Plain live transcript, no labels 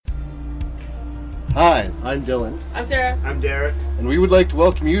Hi, I'm Dylan. I'm Sarah. I'm Derek. And we would like to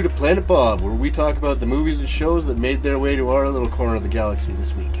welcome you to Planet Bob, where we talk about the movies and shows that made their way to our little corner of the galaxy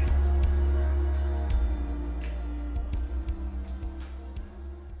this week.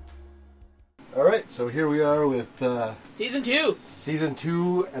 Alright, so here we are with Season 2 Season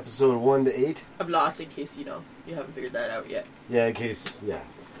 2, Episode 1 to 8. of Lost, in case, you haven't figured that out yet. Yeah, in case, yeah.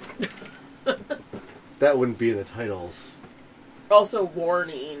 That wouldn't be in the titles. Also,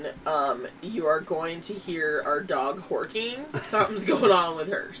 warning, you are going to hear our dog horking. Something's going on with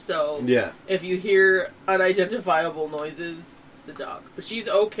her. So, Yeah. if you hear unidentifiable noises, it's the dog. But she's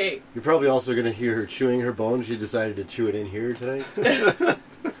okay. You're probably also going to hear her chewing her bone. She decided to chew it in here tonight.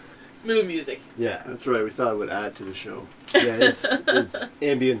 Smooth music. Yeah. That's right, we thought it would add to the show. Yeah, it's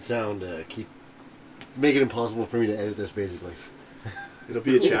ambient sound it's making it impossible for me to edit this, basically. It'll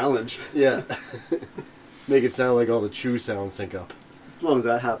be a challenge. Yeah. Make it sound like all the chew sounds sync up. As long as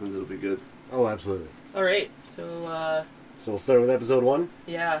that happens, it'll be good. Oh, absolutely. Alright, so, So we'll start with episode 1.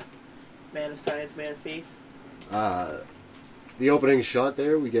 yeah. Man of science, man of faith. The opening shot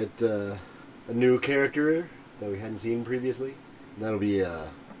there, we get a new character that we hadn't seen previously. And that'll be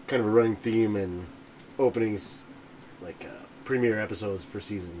kind of a running theme in openings, like premiere episodes for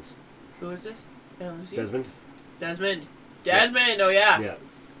seasons. Who is this? Desmond? Desmond, oh yeah. Yeah.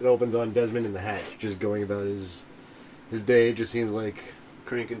 It opens on Desmond in the hatch, just going about his day. It just seems like...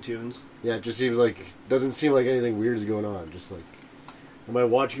 Cranking tunes. Yeah, it just seems like... Doesn't seem like anything weird is going on. Just like... Am I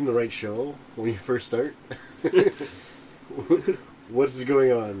watching the right show when you first start? What's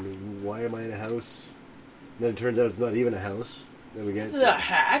going on? Why am I in a house? And then it turns out it's not even a house. Then we get... The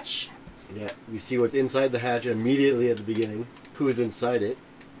hatch? Yeah, we see what's inside the hatch immediately at the beginning. Who is inside it.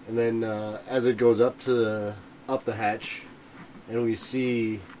 And then as it goes up the hatch... And we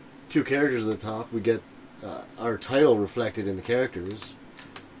see two characters at the top. We get our title reflected in the characters.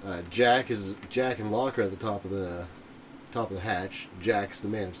 Jack and Locke are at the top of the hatch. Jack's the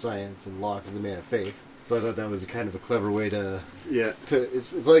man of science, and Locke is the man of faith. So I thought that was kind of a clever way to. Yeah.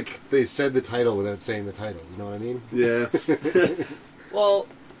 It's like they said the title without saying the title. You know what I mean? Yeah. Well,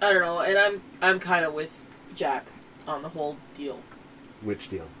 I don't know, and I'm kind of with Jack on the whole deal. Which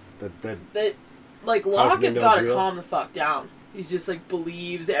deal? That like How Locke can they has know got it's to real? calm the fuck down. He's just like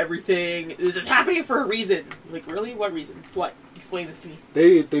believes everything. It's just happening for a reason. Like, really? What reason? What? Explain this to me.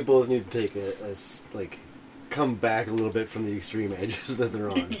 They both need to take come back a little bit from the extreme edges that they're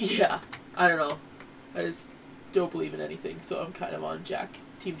on. Yeah, I don't know. I just don't believe in anything, so I'm kind of on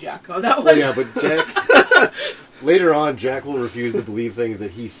Team Jack on that one. Well, yeah, but Jack... later on, Jack will refuse to believe things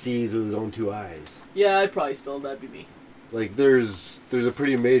that he sees with his own two eyes. Yeah, that'd be me. Like, there's a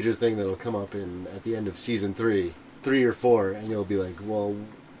pretty major thing that'll come up at the end of season 3 or 4, and you'll be like, well,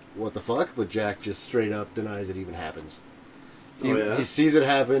 what the fuck? But Jack just straight up denies it even happens. He sees it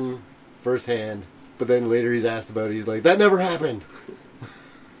happen firsthand, but then later he's asked about it, he's like, that never happened!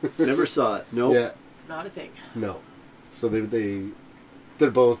 Never saw it. Nope. Yeah, Not a thing. no. So they're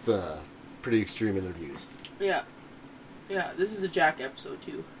both pretty extreme in their views. Yeah. Yeah, this is a Jack episode,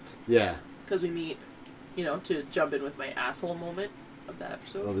 too. Yeah. Because we meet, to jump in with my asshole moment of that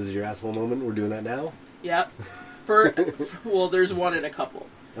episode. Oh, this is your asshole moment? We're doing that now? Yeah. Well, there's one in a couple.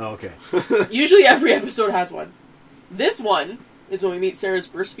 Oh, okay. Usually every episode has one. This one is when we meet Sarah's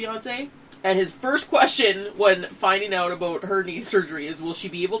first fiancé, and his first question when finding out about her knee surgery is, will she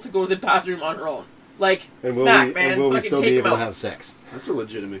be able to go to the bathroom on her own? Like, And smack, man. will we Fucking still take be him able out. to have sex? That's a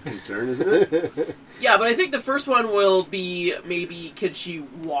legitimate concern, isn't it? Yeah, but I think the first one will be, maybe, can she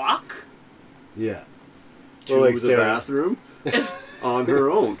walk? Yeah. To Or like the Sarah. bathroom on her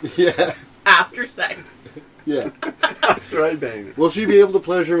own. Yeah. After sex. Yeah. After I banged her. Will she be able to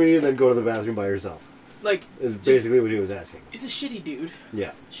pleasure me and then go to the bathroom by herself? Like, Is basically what he was asking. he's a shitty dude.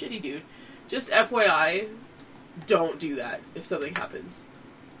 Yeah. Shitty dude. Just FYI, don't do that if something happens.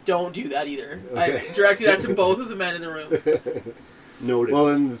 Don't do that either. Okay. I directed that to both of the men in the room. Noted. Well,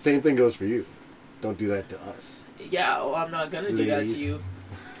 then the same thing goes for you. Don't do that to us. Yeah, well, I'm not gonna do that Ladies. to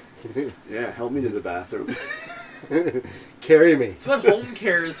you. Yeah, help me to the bathroom. Carry me. That's what home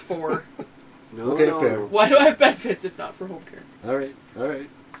care is for. No, Okay, no. fair. Why do I have benefits if not for home care? All right.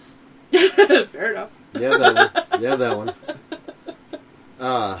 Fair enough. Yeah, that one.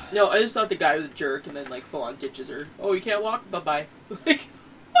 No, I just thought the guy was a jerk and then, like, full on ditches her. Oh, you can't walk? Bye-bye. Like,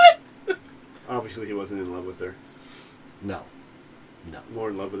 what? Obviously, he wasn't in love with her. No. More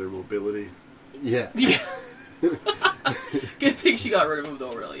in love with her mobility. Yeah. Yeah. Good thing she got rid of him,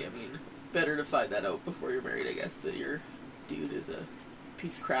 though, really. I mean, better to find that out before you're married, I guess, that your dude is a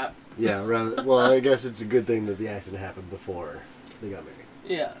piece of crap. Yeah, rather. Well, I guess it's a good thing that the accident happened before they got married.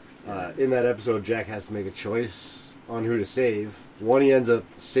 Yeah. In that episode, Jack has to make a choice on who to save. One he ends up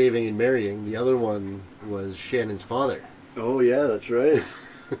saving and marrying. The other one was Shannon's father. Oh yeah, that's right.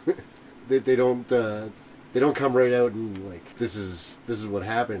 They don't come right out and like this is what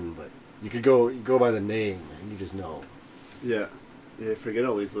happened, but you go by the name and you just know. Yeah. Yeah, forget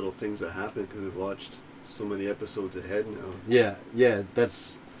all these little things that happen because we've watched so many episodes ahead now. Yeah,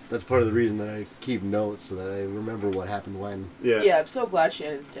 that's part of the reason that I keep notes so that I remember what happened when. Yeah. Yeah, I'm so glad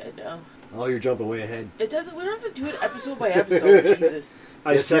Shannon's dead now. Oh, you're jumping way ahead. It doesn't. We don't have to do it episode by episode. Jesus.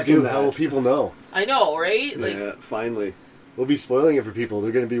 I Yes, you second do. that. How will people know? I know, right? Like, Yeah, finally. We'll be spoiling it for people.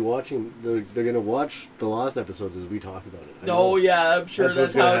 They're going to be watching. They're going to watch the lost episodes as we talk about it. I no, know. yeah, I'm sure That's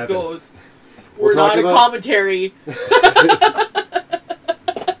that's, what's how gonna it happen. goes. We'll We're talk not a about- commentary.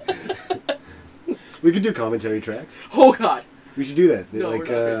 We could do commentary tracks. Oh God, We should do that. No, like we're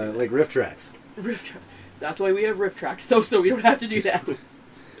not gonna do that. like riff tracks. riff track. That's why we have riff tracks, though, so we don't have to do that.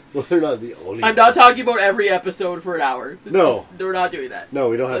 Well, they're not the only. I'm not talking about every episode for an hour. No. We're not doing that. No,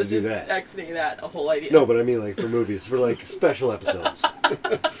 we don't I have was to do just that. exiting that a whole idea. No, but I mean like for movies, for like special episodes,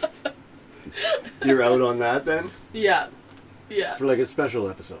 You're out on that then? Yeah. Yeah. for like a special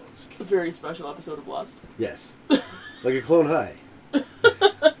episodes. A very special episode of Lost. Yes, like a Clone High.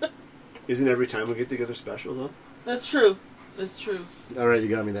 Isn't every time we get together special though? That's true. That's true. All right, you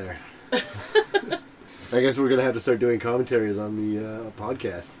got me there. I guess we're gonna have to start doing commentaries on the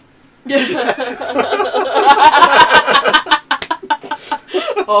podcast.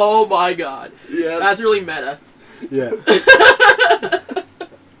 Oh my God. Yeah. That's really meta. Yeah,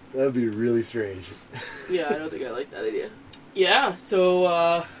 that'd be really strange. Yeah, I don't think I like that idea. Yeah,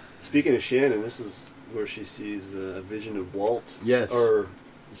 so, Speaking of Shannon, this is where she sees a vision of Walt. Yes. Or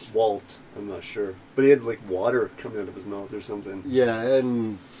Walt, I'm not sure. But he had like water coming out of his mouth or something. Yeah,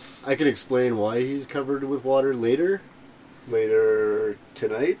 and I can explain why he's covered with water later. Later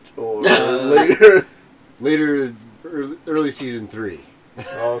tonight or later? Later, early season 3.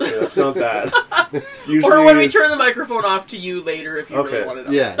 Oh, okay, that's not bad. Usually or when we it's- turn the microphone off to you later if you really Okay. want to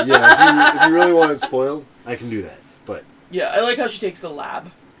know. Yeah. If you really want it spoiled, I can do that. But Yeah, I like how she takes the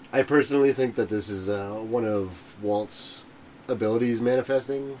lab. I personally think that this is one of Walt's abilities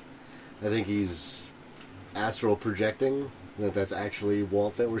manifesting. I think he's astral projecting. That's actually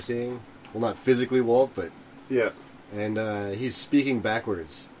Walt that we're seeing. Well, not physically Walt, but Yeah. and he's speaking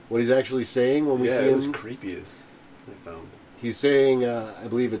backwards. What he's actually saying when we Yeah, see it was him, creepy as I found. he's saying, I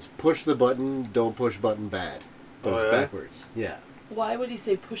believe it's push the button, don't push button bad, but Oh, it's yeah? backwards. Yeah, Why would he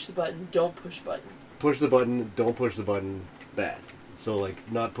say push the button, don't push button? push the button, don't push the button, bad. So like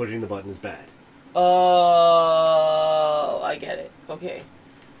not pushing the button is bad. Oh, I get it. Okay.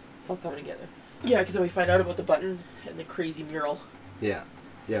 It's all coming together. Yeah, because then we find out about the button and the crazy mural. Yeah,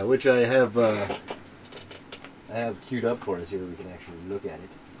 which I have queued up for us here. We can actually look at it,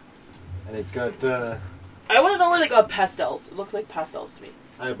 and it's got I want to know where they got pastels. It looks like pastels to me.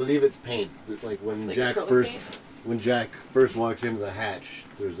 I believe it's paint. Like when Like Jack acrylic first walks into the hatch,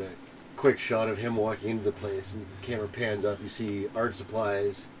 there's a quick shot of him walking into the place, and the camera pans up. You see art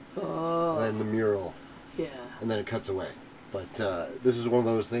supplies, Oh. and then the mural, Yeah. and then it cuts away. But this is one of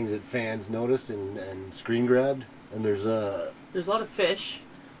those things that fans noticed and screen grabbed. And there's a There's a lot of fish.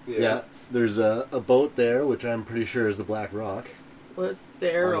 there's a boat there, which I'm pretty sure is the Black Rock. What's the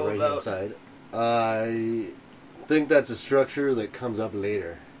On arrow the right-hand about? side. I think that's a structure that comes up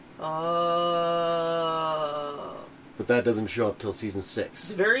later, Oh. but that doesn't show up till season It's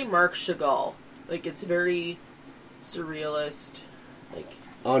 6. very Marc Chagall. Like, it's very surrealist. Like,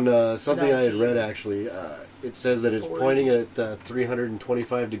 On something I had 1940s. read, actually, it says that it's pointing at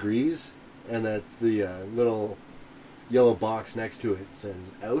 325 degrees, and that the little yellow box next to it says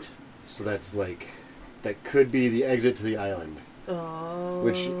out. So that's like, that could be the exit to the island. oh.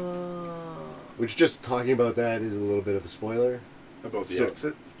 Which just talking about that is a little bit of a spoiler. About the So-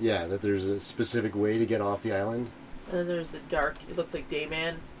 exit. Yeah, that there's a specific way to get off the island. And then there's the dark. It looks like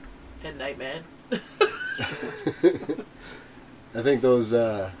Dayman and Nightman. I think those.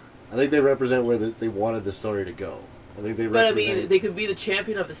 I think they represent where they wanted the story to go. I think they. But I represent, mean, they could be the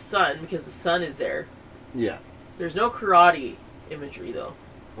champion of the sun because the sun is there. Yeah. There's no karate imagery though.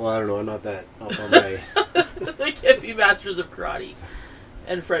 Well, I don't know. I'm not that up on my. They can't be masters of karate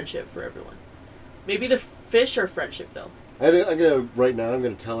and friendship for everyone. Maybe the fish are friendship though. I'm gonna right now. I'm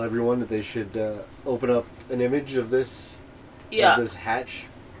gonna tell everyone that they should open up an image of this. Yeah. Of this hatch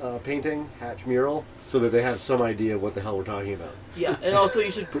painting, hatch mural, so that they have some idea of what the hell we're talking about. Yeah, and also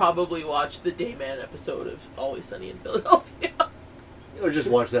you should probably watch the Dayman episode of Always Sunny in Philadelphia. Or just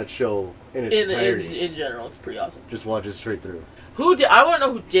watch that show in its entirety. In general, it's pretty awesome. Just watch it straight through. Who did? I want to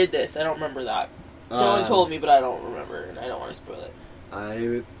know who did this. I don't remember that. Dylan Um, told me, but I don't remember, and I don't want to spoil it.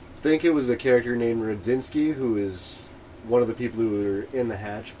 I think it was a character named Radzinski, who is one of the people who were in the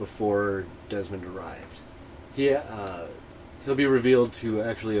hatch before Desmond arrived. He'll be revealed to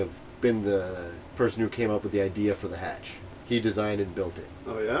actually have been the person who came up with the idea for the hatch. He designed and built it,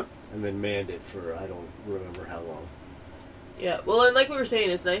 Oh yeah. and then manned it for I don't remember how long. Yeah, well, and like we were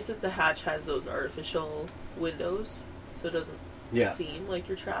saying, it's nice that the hatch has those artificial windows, so it doesn't Yeah. seem like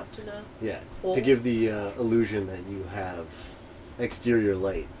you're trapped in a Yeah, hole. to give the illusion that you have exterior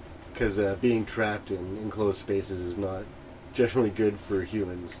light, because being trapped in enclosed spaces is not generally good for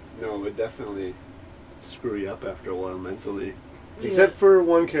humans. No, it would definitely screw you up after a while mentally. Except for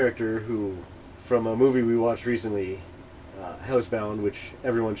one character who, from a movie we watched recently, Housebound, which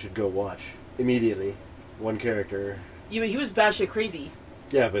everyone should go watch immediately. One character. Yeah, but he was batshit crazy.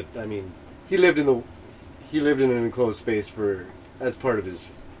 Yeah, but I mean, he lived in an enclosed space as part of his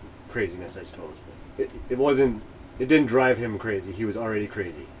craziness, I suppose. It didn't drive him crazy. He was already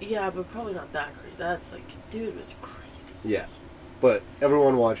crazy. Yeah, but probably not that crazy. That's like, dude, was crazy. Yeah, but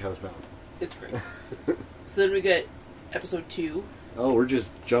everyone watch Housebound. It's great. So then we get episode 2. Oh, we're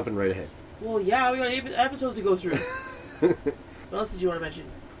just jumping right ahead. Well, yeah, we got 8 episodes to go through. What else did you want to mention?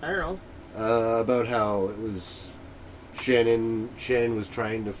 I don't know. About how it was Shannon was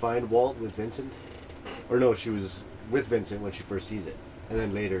trying to find Walt with Vincent, or no, she was with Vincent when she first sees it, and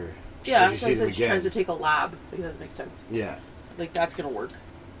then later. Yeah, when so I said it she again. tries to take a lab. Like, that makes sense. Yeah. Like, that's gonna work.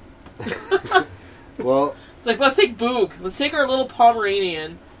 Well, It's like, let's take Boog. Let's take our little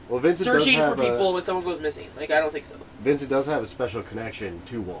Pomeranian Vincent searching does for have people when someone goes missing. Like, I don't think so. Vincent does have a special connection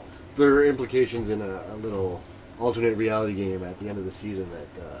to Walt. There are implications in a little alternate reality game at the end of the season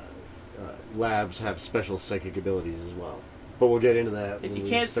that labs have special psychic abilities as well. But we'll get into that. If when you we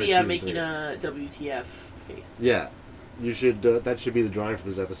can't start see, I'm season making 3. a WTF face. Yeah, you should. That should be the drawing for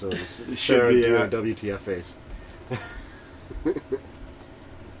this episode. It Sarah should be, doing yeah. a WTF face.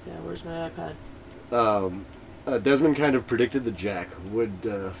 Yeah, where's my iPad? Desmond kind of predicted that Jack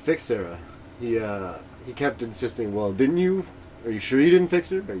would fix Sarah. He kept insisting, well, didn't you? Are you sure you didn't fix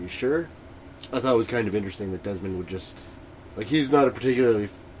her? Are you sure? I thought it was kind of interesting that Desmond would just... Like, he's not a particularly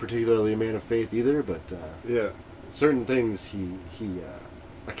a man of faith either, but Yeah. certain things he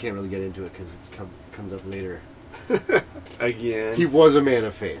I can't really get into it because it comes up later. Again. He was a man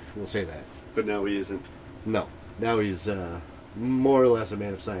of faith, we'll say that. But now he isn't. No. Now he's more or less a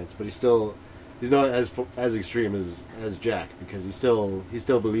man of science, but he's not as extreme as Jack, because he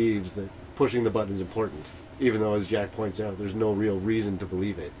still believes that pushing the button is important, even though, as Jack points out, there's no real reason to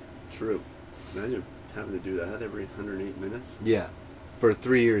believe it. True. Imagine having to do that every 108 minutes. Yeah. For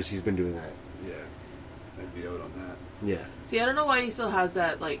 3 years he's been doing that. Yeah. I'd be out on that. Yeah. See, I don't know why he still has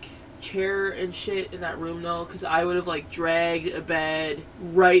that, like, chair and shit in that room, though, because I would have, like, dragged a bed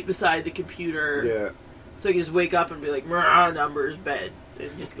right beside the computer. Yeah. So I could just wake up and be like, "Mrrr, numbers, bed,"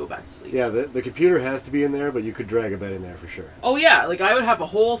 and just go back to sleep. Yeah, the computer has to be in there, but you could drag a bed in there for sure. Oh, yeah, like, I would have a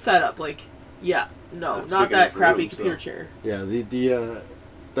whole setup, like, yeah, no, That's not big that enough crappy room, computer so. chair. Yeah,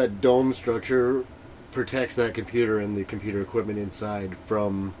 that dome structure protects that computer and the computer equipment inside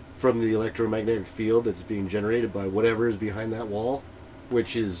from the electromagnetic field that's being generated by whatever is behind that wall,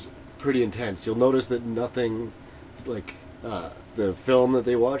 which is pretty intense. You'll notice that nothing, like the film that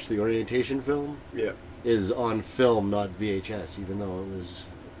they watch, the orientation film, Yeah. is on film, not VHS, even though it was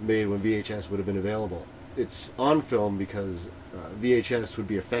made when VHS would have been available. It's on film because VHS would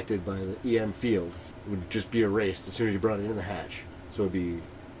be affected by the EM field. It would just be erased as soon as you brought it in the hatch, so it'd be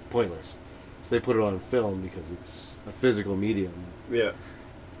pointless. So they put it on film because it's a physical medium. Yeah.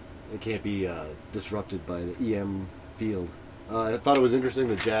 It can't be disrupted by the EM field. I thought it was interesting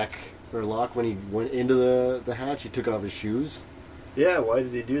that Jack, or Locke, when he went into the hatch, he took off his shoes. Yeah, why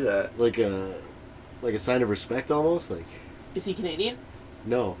did he do that? Like a sign of respect, almost. Like, Is he Canadian?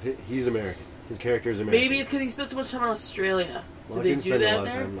 no, he's American. His character is American. Maybe it's because he spent so much time in Australia. Locke Did they didn't do spend a that lot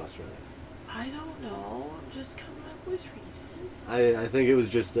of there? time in Australia. I don't know. I'm just coming up with reasons. I think it was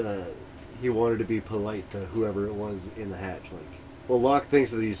just he wanted to be polite to whoever it was in the hatch. Like, well, Locke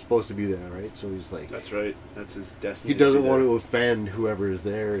thinks that he's supposed to be there, right? So he's like, That's right. That's his destiny. he doesn't be want there. to offend whoever is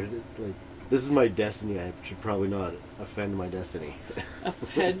there. Like, this is my destiny. I should probably not offend my destiny.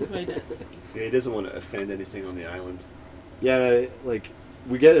 Offend my destiny. Yeah, he doesn't want to offend anything on the island. Yeah, like,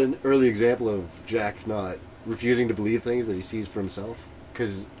 we get an early example of Jack not refusing to believe things that he sees for himself,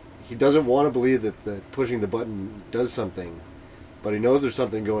 because he doesn't want to believe that pushing the button does something, but he knows there's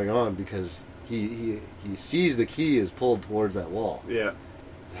something going on because he sees the key is pulled towards that wall. Yeah.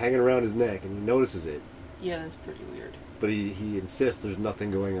 It's hanging around his neck, and he notices it, Yeah, that's pretty weird. but he insists there's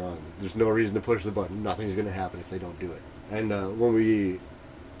nothing going on. There's no reason to push the button. Nothing's going to happen if they don't do it. And when we,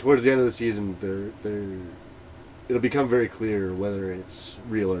 towards the end of the season, it'll become very clear whether it's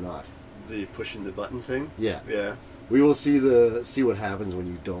real or not. The pushing the button thing. Yeah. Yeah. We will see what happens when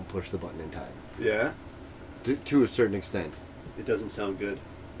you don't push the button in time. Yeah. To a certain extent. It doesn't sound good.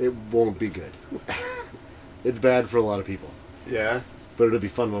 It won't be good. It's bad for a lot of people. Yeah. But it'll be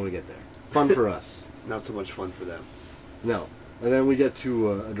fun when we get there. Fun for us. Not so much fun for them. No. And then we get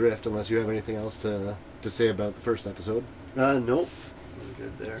to Adrift, unless you have anything else to say about the first episode. Nope. We're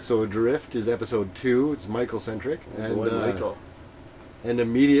good there. So Adrift is episode 2. It's Michael-centric. And, Michael. And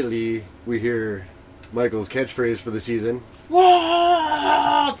immediately we hear Michael's catchphrase for the season.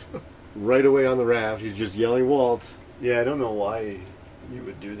 What? Right away on the raft, he's just yelling Walt. Yeah, I don't know why you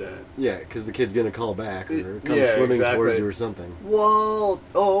would do that. Yeah, because the kid's going to call back or come Yeah, swimming exactly. towards you or something. Walt!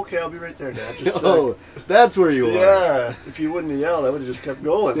 Oh, okay, I'll be right there, Dad. Just a sec. Oh, that's where you are. Yeah, if you wouldn't have yelled, I would have just kept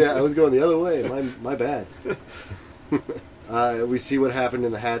going. Yeah, I was going the other way. My bad. We see what happened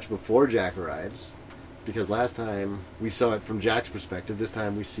in the hatch before Jack arrives. Because last time we saw it from Jack's perspective. This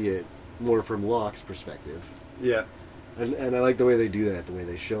time we see it more from Locke's perspective. Yeah. And I like the way they do that. The way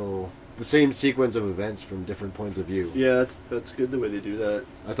they show the same sequence of events from different points of view. Yeah, that's good the way they do that.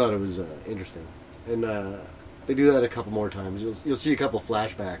 I thought it was interesting. And they do that a couple more times. You'll see a couple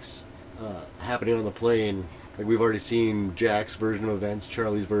flashbacks happening on the plane. Like we've already seen Jack's version of events,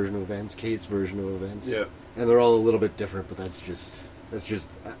 Charlie's version of events, Kate's version of events. Yeah. And they're all a little bit different, but that's just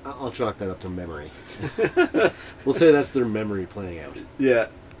I'll chalk that up to memory. We'll say that's their memory playing out. Yeah.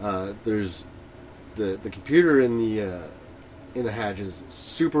 There's the computer in the hatch is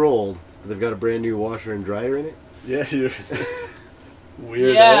super old, but they've got a brand new washer and dryer in it. Yeah, you're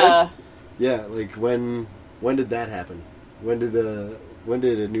weird. Yeah. Yeah, like when did that happen? When did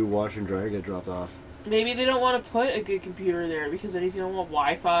a new washer and dryer get dropped off? Maybe they don't want to put a good computer there because then he's going to want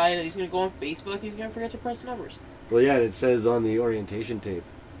Wi-Fi, then he's going to go on Facebook, and he's going to forget to press numbers. Well, yeah, and it says on the orientation tape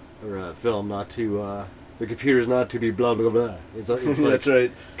or film not to the computer's not to be blah blah blah. It's like That's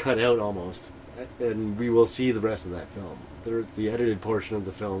right. cut out almost, and we will see the rest of that film. The edited portion of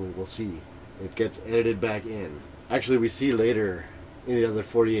the film we will see. It gets edited back in. Actually, we see later in the other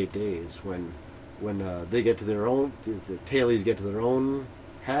 48 days when they get to their own, the tailies get to their own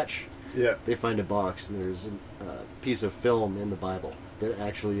hatch. Yeah. They find a box and there's a piece of film in the Bible that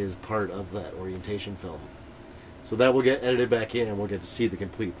actually is part of that orientation film. So that will get edited back in and we'll get to see the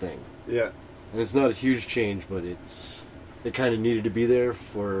complete thing. Yeah. And it's not a huge change, but it kind of needed to be there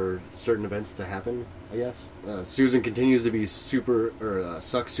for certain events to happen, I guess. Susan continues to be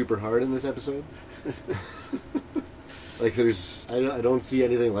suck super hard in this episode. Like I don't see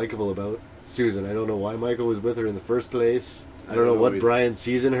anything likable about Susan. I don't know why Michael was with her in the first place. I don't know what Brian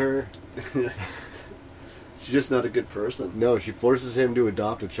sees in her. She's just not a good person. No, she forces him to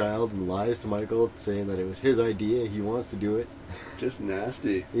adopt a child and lies to Michael, saying that it was his idea, he wants to do it. Just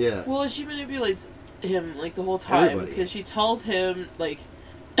nasty. Yeah. Well, she manipulates him, like, the whole time. Everybody. Because she tells him, like,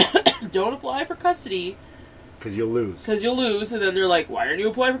 don't apply for custody. Because you'll lose. Because you'll lose. And then they're like, why aren't you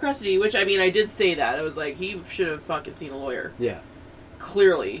applying for custody? Which, I mean, I did say that. I was like, he should have fucking seen a lawyer. Yeah.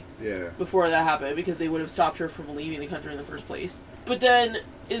 Clearly. Yeah. Before that happened. Because they would have stopped her from leaving the country in the first place. But then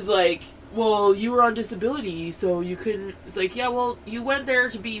is like, well, you were on disability, so you couldn't... It's like, yeah, well, you went there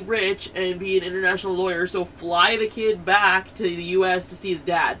to be rich and be an international lawyer, so fly the kid back to the U.S. to see his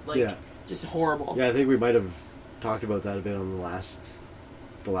dad. Like, Yeah. just horrible. Yeah, I think we might have talked about that a bit on the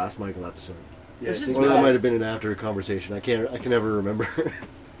last Michael episode. Yeah, It's I just think Or that bad. might have been an after conversation. I can never remember.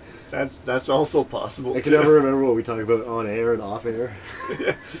 that's also possible. I can too. never remember what we talked about on air and off air.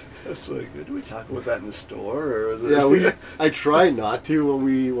 That's like, did we talk about that in the store, or was it? Yeah, I try not to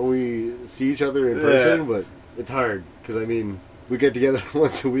when we see each other in person, but it's hard because I mean we get together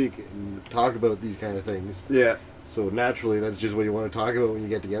once a week and talk about these kind of things. Yeah. So naturally, that's just what you want to talk about when you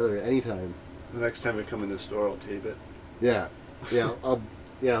get together at any time. The next time I come in the store, I'll tape it. Yeah,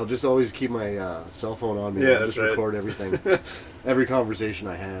 I'll just always keep my cell phone on me. Yeah, and that's just right. record everything, every conversation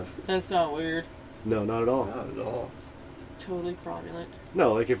I have. That's not weird. No, not at all. Not at all. Totally cromulent.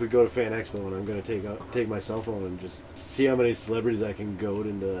 No, like if we go to Fan Expo and I'm going to take my cell phone and just see how many celebrities I can goad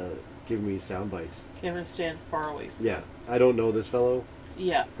into giving me sound bites. Kevin stand far away from Yeah, I don't know this fellow.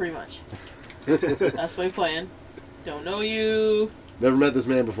 Yeah, pretty much. That's my plan. Don't know you. Never met this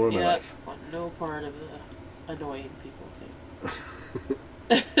man before in my Yeah, life. want no part of the annoying people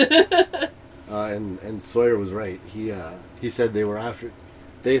thing. And Sawyer was right. He said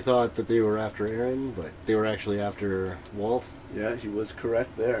they thought that they were after Aaron, but they were actually after Walt. Yeah, he was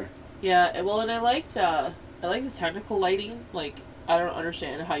correct there. Yeah, well, and I liked the technical lighting. Like, I don't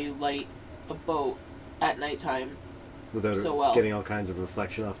understand how you light a boat at nighttime Without so well. getting all kinds of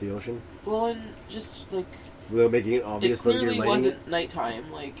reflection off the ocean. Well, and just like Without making it it obvious that you're clearly lighting wasn't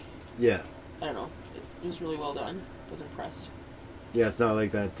nighttime. Like, it. Yeah. I don't know. It was really well done. I was impressed. Yeah, it's not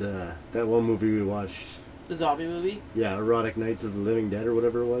like that that one movie we watched. The zombie movie? Yeah, Erotic Nights of the Living Dead or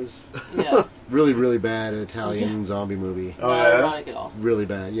whatever it was. Yeah. Really, really bad Italian zombie movie. Oh, Not yeah? ironic at all. Really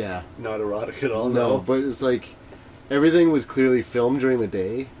bad, yeah. Not erotic at all. No, but it's like everything was clearly filmed during the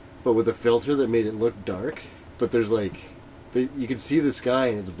day, but with a filter that made it look dark. But there's like, you can see the sky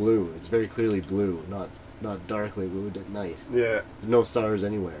and it's blue. It's very clearly blue, not darkly blue at night. Yeah. No stars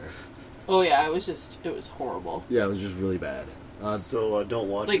anywhere. Oh yeah, it was horrible. Yeah, it was just really bad. So don't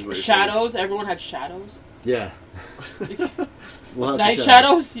watch it. Like is what you're shadows, everyone had shadows. Yeah. Lots Night of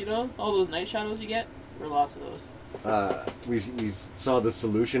shadows, you know? All those night shadows you get? There were lots of those. We saw the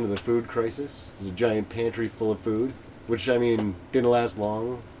solution to the food crisis. There's a giant pantry full of food, which, I mean, didn't last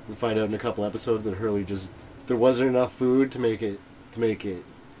long. We find out in a couple episodes that Hurley there wasn't enough food to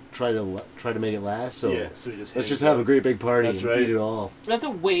try to make it last. So Yeah, so he just let's hangs just have out. a great big party That's and right. eat it all. That's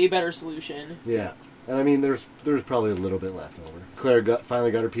a way better solution. Yeah. And I mean, there's probably a little bit left over. Claire finally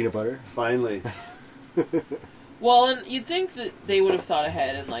got her peanut butter. Finally. Well, and you'd think that they would have thought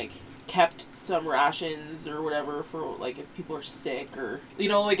ahead and, like, kept some rations or whatever for, like, if people are sick or... You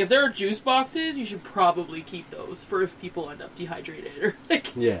know, like, if there are juice boxes, you should probably keep those for if people end up dehydrated or,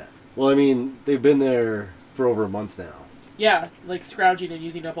 like... Yeah. Well, I mean, they've been there for over a month now. Yeah, like, scrounging and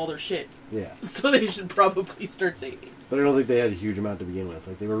using up all their shit. Yeah. So they should probably start saving. But I don't think they had a huge amount to begin with.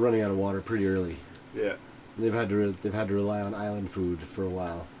 Like, they were running out of water pretty early. Yeah. And they've had to rely on island food for a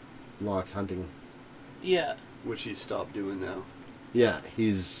while. Lox hunting. Yeah. Which he stopped doing now. Yeah,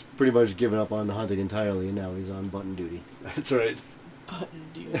 he's pretty much given up on hunting entirely, and now he's on button duty. That's right. Button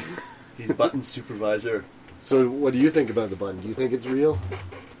duty. He's button supervisor. So, what do you think about the button? Do you think it's real?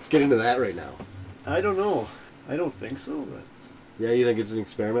 Let's get into that right now. I don't know. I don't think so, but... Yeah, you think it's an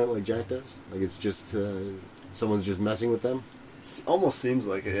experiment like Jack does? Like it's just someone's just messing with them? It almost seems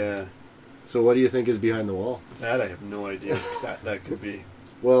like it, yeah. So, what do you think is behind the wall? That I have no idea that could be.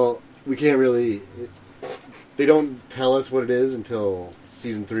 Well, we can't really. They don't tell us what it is until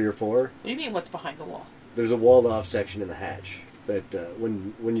season 3 or 4. What do you mean, what's behind the wall? There's a walled-off section in the hatch that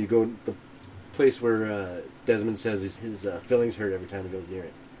when you go the place where Desmond says his fillings hurt every time he goes near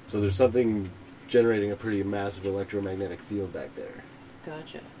it. So there's something generating a pretty massive electromagnetic field back there.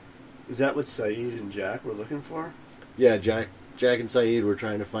 Gotcha. Is that what Saeed and Jack were looking for? Yeah, Jack and Saeed were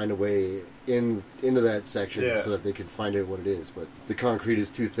trying to find a way into that section Yeah. so that they could find out what it is, but the concrete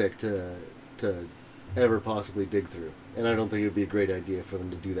is too thick to ever possibly dig through. And I don't think it would be a great idea for them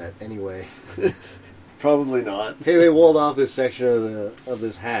to do that anyway. Probably not. Hey, they walled off this section of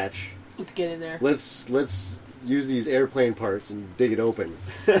this hatch. Let's get in there. Let's use these airplane parts and dig it open.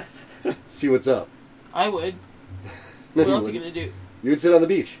 See what's up. I would. No, What you else are you wouldn't. gonna do? You would sit on the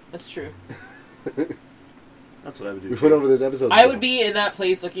beach. That's true. That's what I would do. We went over this episode. I ago. would be in that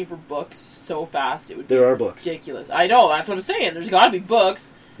place looking for books so fast it would be There are books. ridiculous. I know, that's what I'm saying. There's gotta be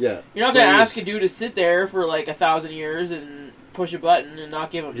books. Yeah. You're not gonna Stories. ask a dude to sit there for like 1,000 years and push a button and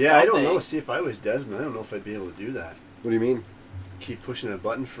not give him Yeah, I something. don't know. See, if I was Desmond, I don't know if I'd be able to do that. What do you mean? Keep pushing a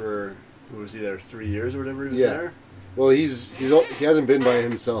button for, what was he there, 3 years or whatever he was Yeah. there? Well, he hasn't been by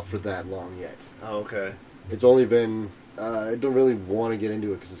himself for that long yet. Oh, okay. It's only been. I don't really want to get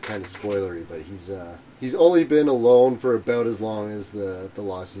into it because it's kind of spoilery, but he's only been alone for about as long as the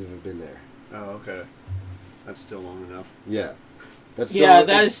losses have been there. Oh, okay. That's still long enough. Yeah, that's Yeah, that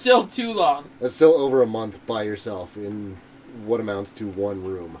that's- is still too long. That's still over a month by yourself in what amounts to one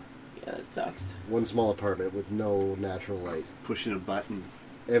room, Yeah, that sucks. one small apartment with no natural light. Pushing a button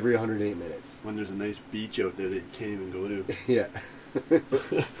Every 108 minutes. when there's a nice beach out there that you can't even go to. Yeah.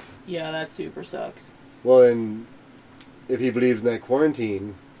 Yeah, that super sucks. Well, and if he believes in that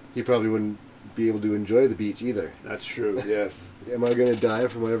quarantine, he probably wouldn't be able to enjoy the beach either. That's true, yes. Am I going to die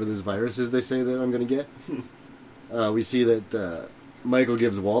from whatever this virus is they say that I'm going to get? We see that Michael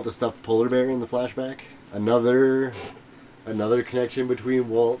gives Walt a stuffed polar bear in the flashback. Another connection between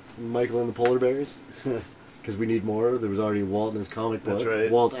Walt and Michael and the polar bears. Because we need more. There was already Walt in his comic book. That's right.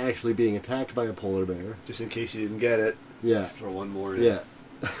 Walt actually being attacked by a polar bear. Just in case you didn't get it, Yeah. throw one more in. Yeah.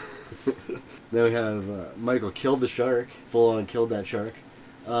 Then we have Michael killed the shark. Full on killed that shark.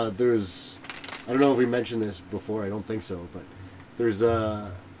 I don't know if we mentioned this before. I don't think so. But there's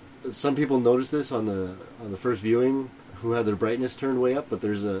some people noticed this on the first viewing who had their brightness turned way up. But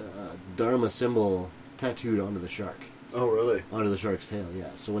there's a Dharma symbol tattooed onto the shark, Oh, really? onto the shark's tail. Yeah.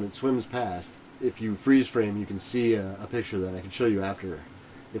 So when it swims past, if you freeze frame, you can see a picture that I can show you after,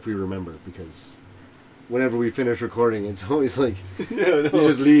 if we remember, because whenever we finish recording, it's always like Yeah, I you know.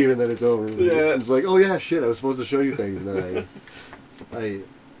 just leave and then it's over. Yeah. It's like, oh yeah, shit, I was supposed to show you things, and then I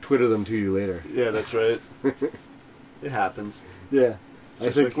Twitter them to you later. Yeah, that's right. It happens. Yeah. I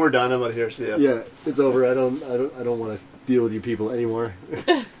It's think like, we're done. I'm out here. See ya. yeah, it's over. I don't want to deal with you people anymore.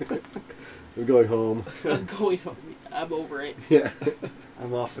 I'm going home. I'm going home. I'm over it. Yeah,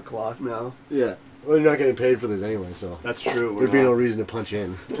 I'm off the clock now. yeah. Well, you're not getting paid for this anyway, so That's true. there'd be no reason to punch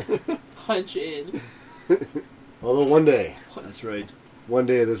in. Punch in. Although one day That's right.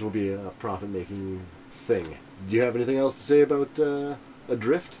 this will be a profit-making thing. Do you have anything else to say about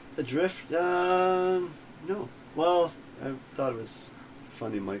Adrift? Adrift? No. Well, I thought it was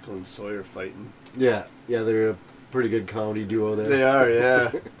funny. Michael and Sawyer fighting. Yeah, they're a pretty good comedy duo there. They are,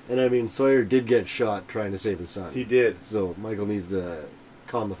 yeah. And I mean, Sawyer did get shot trying to save his son. He did. So Michael needs to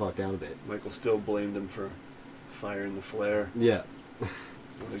calm the fuck down a bit. Michael still blamed him for firing the flare Yeah.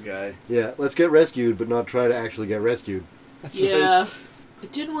 on the guy. Yeah, let's get rescued, but not try to actually get rescued. That's Yeah. right.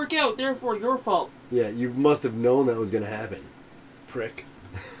 It didn't work out, therefore your fault. Yeah, you must have known that was going to happen. Prick.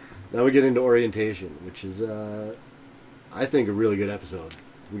 Now we get into orientation, which is, I think, a really good episode.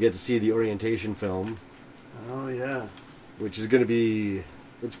 We get to see the orientation film, Oh, yeah. which is going to be...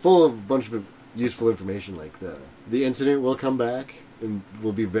 It's full of a bunch of useful information, like the incident will come back and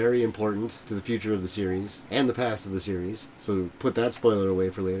will be very important to the future of the series and the past of the series. So put that spoiler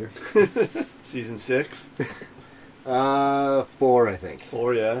away for later. Season 6? 4, I think.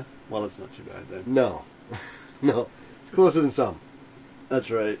 4, yeah. Well, it's not too bad then. No. No. It's closer than some. That's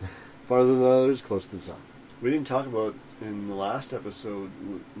right. Farther than others, closer than some. We didn't talk about, in the last episode,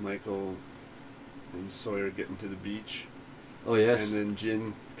 Michael and Sawyer getting to the beach. Oh, yes. And then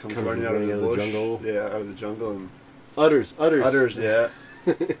Jin comes Comes running out of the bush. jungle. Yeah, out of the jungle. And Udders. Udders, yeah.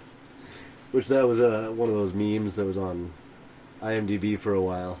 Which that was one of those memes that was on IMDb for a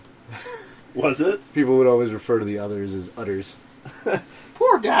while. Was it? People would always refer to the others as udders.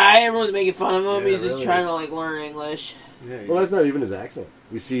 Poor guy, everyone's making fun of him. Yeah, He's just really. trying to learn English. Yeah. Well, that's not even his accent.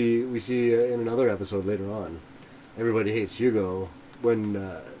 We see in another episode later on, Everybody Hates Hugo, when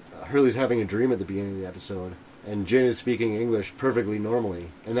Hurley's having a dream at the beginning of the episode, and Jin is speaking English perfectly normally,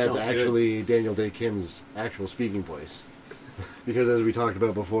 and that's Sounds actually Daniel Day Kim's actual speaking voice. Because as we talked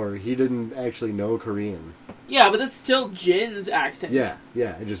about before, he didn't actually know Korean. Yeah, but that's still Jin's accent. Yeah,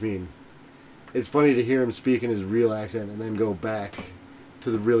 I just mean, it's funny to hear him speak in his real accent and then go back to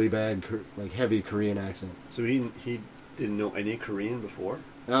the really bad, heavy Korean accent. So he didn't know any Korean before?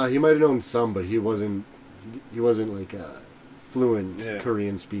 He might have known some, but he wasn't like a fluent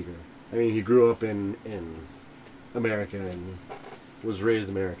Korean speaker. I mean, he grew up in America and was raised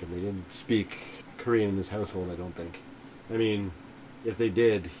American. They didn't speak Korean in his household, I don't think. I mean, if they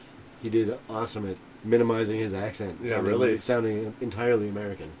did, he did awesome at minimizing his accent. Yeah, really. Sounding entirely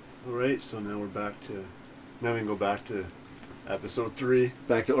American. Alright, so now now we can go back to episode 3.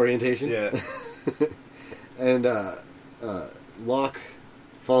 Back to orientation. Yeah. And Locke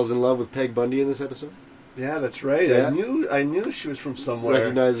falls in love with Peg Bundy in this episode. Yeah, that's right. Yeah. I knew she was from somewhere.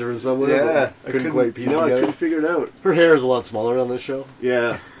 Recognized her from somewhere. Yeah. but couldn't quite piece it I together. couldn't figure it out. Her hair is a lot smaller on this show.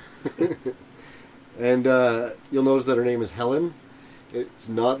 Yeah. And you'll notice that her name is Helen. It's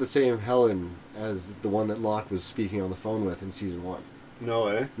not the same Helen as the one that Locke was speaking on the phone with in season 1. No,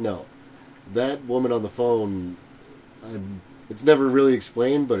 eh? No. That woman on the phone, it's never really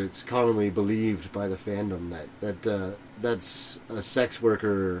explained, but it's commonly believed by the fandom that that's a sex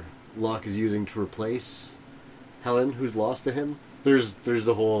worker Locke is using to replace Helen, who's lost to him.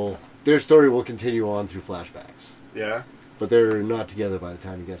 Their story will continue on through flashbacks. Yeah. But they're not together by the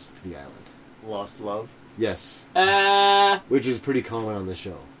time he gets to the island. Lost love. Yes. Uh, Which is pretty common on this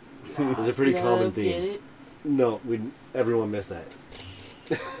show. It's a pretty common love, get theme. it? No, everyone missed that.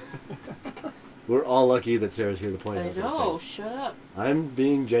 We're all lucky that Sarah's here to point I out those know, things. shut up. I'm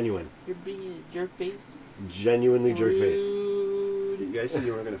being genuine. You're being a jerk face. Genuinely jerk-faced. You Rude. guys said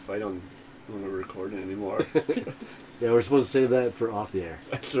you weren't going to fight on when we're recording anymore. Yeah, we're supposed to save that for off the air.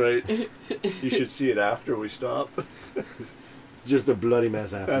 That's right. You should see it after we stop. It's just a bloody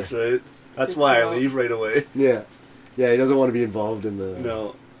mess after. That's right. That's Just why I go. leave right away. Yeah. Yeah, he doesn't want to be involved in the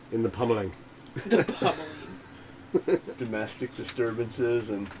No. in the pummeling. The pummeling. Domestic disturbances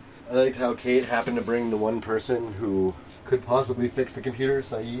and... I liked how Kate happened to bring the one person who could possibly fix the computer,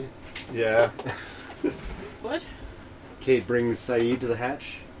 Saeed. Yeah. What? Kate brings Saeed to the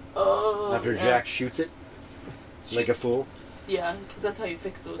hatch Oh. after yeah. Jack shoots it like a Shoots- fool. Yeah, because that's how you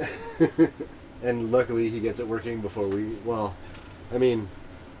fix those things. And luckily he gets it working before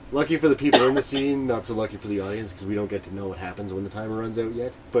lucky for the people in the scene, not so lucky for the audience because we don't get to know what happens when the timer runs out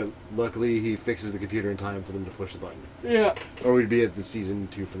yet. But luckily he fixes the computer in time for them to push the button. Yeah. Or we'd be at the season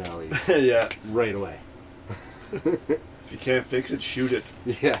 2 finale Yeah. right away. If you can't fix it, shoot it.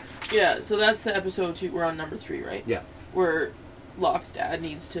 Yeah. Yeah, so that's the episode 2. We're on number 3, right? Yeah. Where Locke's dad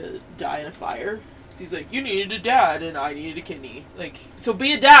needs to die in a fire. 'Cause he's like, you needed a dad and I needed a kidney. Like, so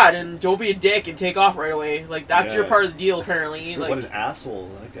be a dad and don't be a dick and take off right away. Like, that's your part of the deal, apparently. Like, what an asshole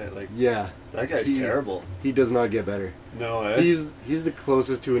that guy! Like, Yeah. that guy's terrible. He does not get better. No, eh? He's the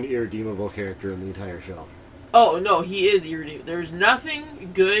closest to an irredeemable character in the entire show. oh, no, he is irredeemable. There's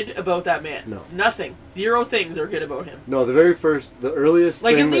nothing good about that man. No. Nothing. 0 things are good about him. No, the earliest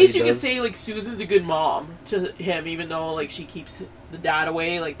Like, thing at that least he you could does- say, like, Susan's a good mom to him, even though, like, she keeps the dad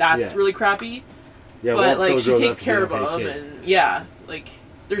away. Like, that's Yeah. really crappy. yeah, But, Walt like, still she grows takes up to be care an of okay him, kid. and, yeah, like,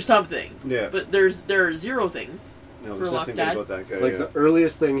 there's something. Yeah. But there are 0 things No, for there's Locke's nothing good dad. about that guy. Like yeah. the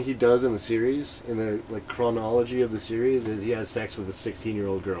earliest thing he does in the series, in the like chronology of the series, is he has sex with a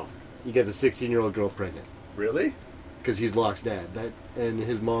 16-year-old girl. He gets a 16-year-old girl pregnant Really? because he's Locke's dad. And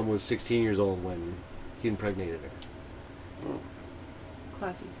his mom was 16 years old when he impregnated her. Oh.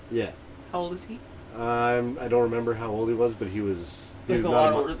 Classy. Yeah, How old is he? I don't remember how old he was, but he was Like, was a not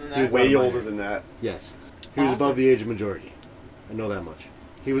lot mi- older than he that. was Way not a minor. older than that. Yes, he was Awesome. above the age of majority. I know that much.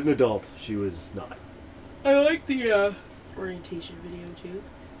 He was an adult. She was not. I like the orientation video, too.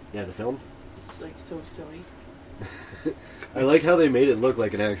 Yeah, the film. It's, like, so silly. I like how they made it look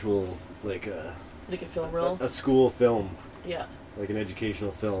like an actual like Like a film reel. a school film, Yeah. like an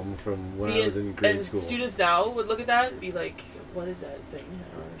educational film from when See, I was in grade and school. students now would look at that and be like, what is that thing?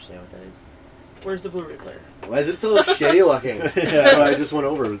 I don't understand what that is. Where's the Blu-ray player? Why is it so shitty looking? Yeah. Well, I just went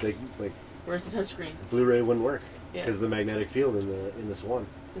over. Like Where's the touchscreen? Blu-ray wouldn't work Yeah, because the magnetic field in this one,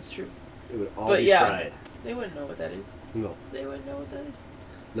 that's true. it would all But be yeah. fried. They wouldn't know what that is. No, They wouldn't know what that is.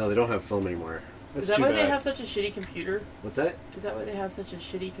 no, they don't have film anymore. That's Is that too why bad. they have such a shitty computer? What's that? Is that why they have such a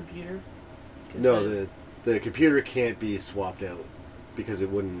shitty computer? 'Cause No, the computer can't be swapped out because they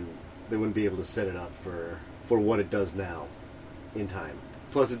wouldn't be able to set it up for what it does now in time.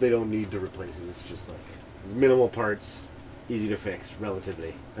 Plus, they don't need to replace it. It's just like it's minimal parts, easy to fix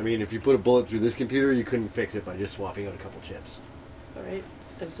relatively. I mean, if you put a bullet through this computer, you couldn't fix it by just swapping out a couple chips. Alright,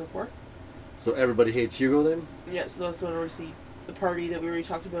 episode 4. So everybody hates Hugo then? Yeah, so that's what we see. The party that we already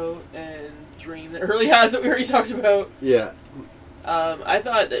talked about, and Dream that Hurley has that we already talked about. Yeah. I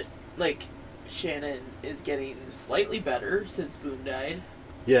thought that, like, Shannon is getting slightly better since Boone died.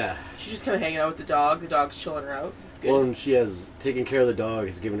 Yeah. She's just kind of hanging out with the dog. The dog's chilling her out. It's good. Well, and she has taking care of the dog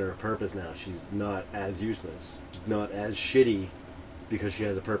has given her a purpose now. She's not as useless. She's not as shitty because she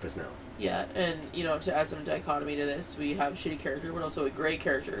has a purpose now. Yeah, and, you know, to add some dichotomy to this, we have a shitty character, but also a great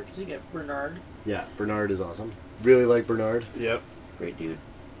character. Because you get Bernard. Yeah, Bernard is awesome. Really like Bernard. Yep. He's a great dude.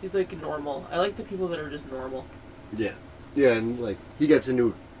 He's, like, normal. I like the people that are just normal. Yeah. Yeah, and like he gets into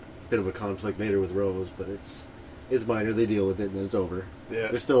a bit of a conflict later with Rose, but it's minor. They deal with it and then it's over. Yeah.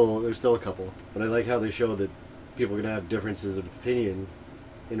 There's still a couple. But I like how they show that people are gonna have differences of opinion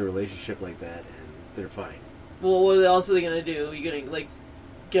in a relationship like that and they're fine. Well, what else are they going to do? You going to, like,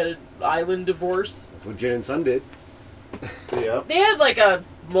 get an island divorce? That's what Jin and Sun did. Yep. They had, like, a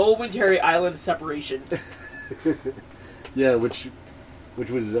momentary island separation. Yeah, which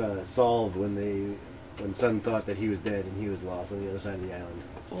was solved when Sun thought that he was dead and he was lost on the other side of the island.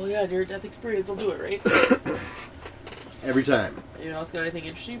 Well, yeah, near-death experience will do it, right? Every time. Anyone else got anything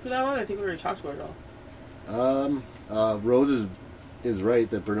interesting for that one? I think we already talked about it all. Rose is right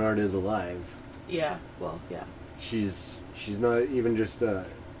that Bernard is alive. Yeah, well, yeah. She's not even just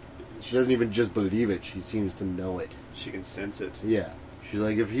she doesn't even just believe it. She seems to know it. She can sense it. Yeah. She's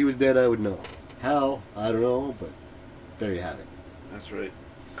like, if he was dead, I would know. How? I don't know, but there you have it. That's right.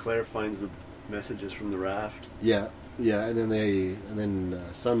 Claire finds the messages from the raft. Yeah. Yeah, and then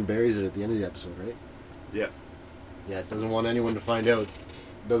Sun buries it at the end of the episode, right? Yep. Yeah, it doesn't want anyone to find out.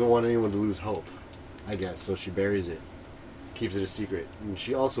 Doesn't want anyone to lose hope, I guess. So she buries it, keeps it a secret, and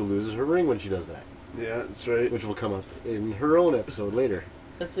she also loses her ring when she does that, Yeah, that's right. which will come up in her own episode later.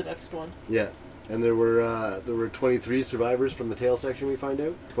 That's the next one. Yeah, and there were 23 survivors from the tail section. We find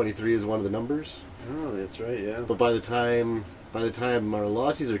out 23 is one of the numbers, Oh, that's right. Yeah. but by the time our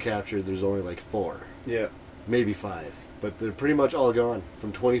Lossies are captured, there's only like 4, Yeah. maybe 5, but they're pretty much all gone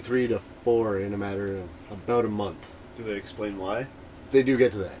from 23 to 4 in a matter of about a month. Do they explain why? They do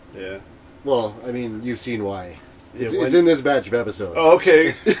get to that. Yeah. Well, I mean, you've seen why. Yeah, It's, when- it's in this batch of episodes. Oh,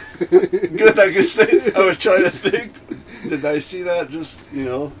 okay. Good. I could say. I was trying to think. Did I see that? Just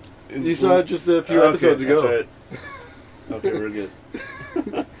You saw it just a few Okay, episodes ago. That's right. Okay, we're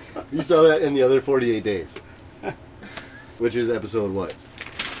good. You saw that in the other 48 days. Which is episode what?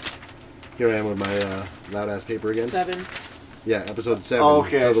 Here I am with my loud-ass paper again. 7. Yeah, episode 7. Oh,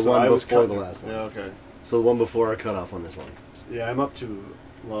 okay. So the one I was before the cutting- last one. Yeah. Okay. So the one before I cut off on this one. Yeah, I'm up to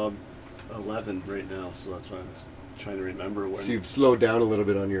log 11 right now, so that's why I was trying to remember when. So you've slowed down a little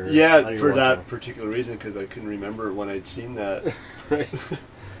bit on your Yeah, on your for watch that time. particular reason, because I couldn't remember when I'd seen that. Right.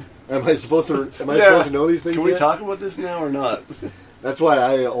 Am I supposed to know these things? Can we yet? talk about this now or not? That's why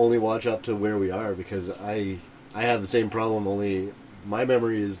I only watch up to where we are, because I have the same problem. Only my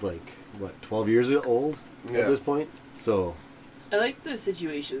memory is like 12 years old at this point. So I like the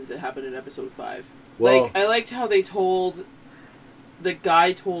situations that happened in episode 5. Well- like I liked how the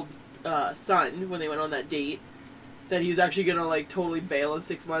guy told Sun when they went on that date that he was actually gonna like totally bail in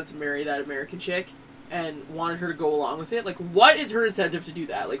 6 months and marry that American chick, and wanted her to go along with it. Like, what is her incentive to do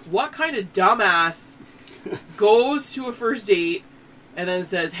that? Like, what kind of dumbass goes to a first date and then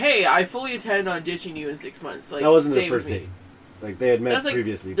says, "Hey, I fully intend on ditching you in 6 months." Like, that wasn't stay their first with me. date. Like they had met That's like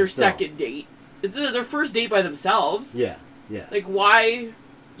previously. their but still. second date. It's their first date by themselves. Yeah. Like, why?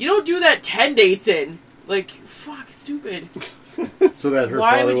 You don't do that 10 dates in. Like, fuck, stupid. So that her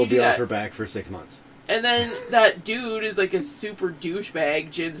Why father would will you be do off that? her back for 6 months. And then that dude is like a super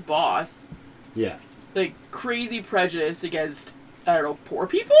douchebag, Jin's boss. Yeah. Like, crazy prejudice against, I don't know, poor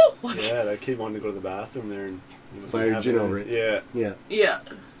people? Like, Yeah, that kid wanted to go to the bathroom there and Fired Jin over it. Yeah. Yeah. yeah.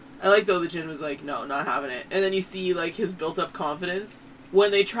 I like, though, that Jin was like, no, not having it. And then you see, like, his built-up confidence.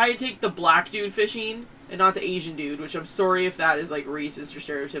 When they try to take the black dude fishing, and not the Asian dude, which I'm sorry if that is, like, racist or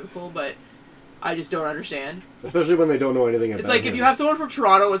stereotypical, but I just don't understand. Especially when they don't know anything about It's like him. if you have someone from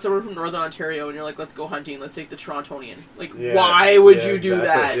Toronto and someone from Northern Ontario, and you're like, let's go hunting, let's take the Torontonian. Like, Yeah. why would Yeah, you do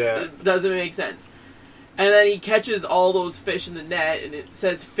exactly, that? yeah. It doesn't make sense. And then he catches all those fish in the net, and it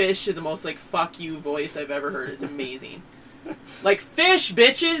says fish in the most, like, fuck you voice I've ever heard. It's amazing. Like, fish,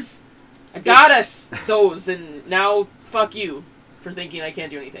 bitches! I got us those, and now fuck you for thinking I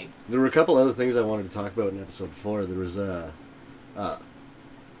can't do anything. There were a couple other things I wanted to talk about in episode 4. There was the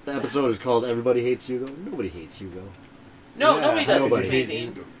episode is called "Everybody Hates Hugo." Nobody hates Hugo. No, Yeah, nobody does. nobody. It's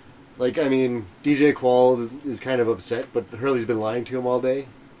amazing. Like, I mean, DJ Qualls is kind of upset, but Hurley's been lying to him all day,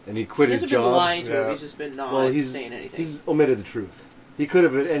 and he quit He his hasn't been job. lying to him, Yeah. he's just been not Well, he's saying anything. He's omitted the truth. He could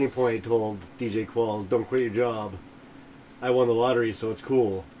have at any point told DJ Qualls, "Don't quit your job. I won the lottery, so it's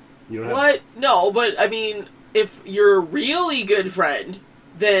cool. You don't have." What? No, but I mean, if you're a really good friend,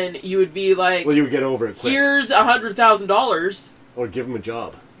 then you would be like, Well, you would get over it quick, here's $100,000, or give him a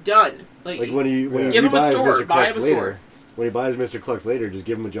job. done. Like when he Give him a buys store, Mr. buy Clucks him a later. store. When he buys Mr. Clucks later, just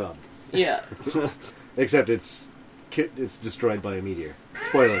give him a job. Yeah. Except it's destroyed by a meteor.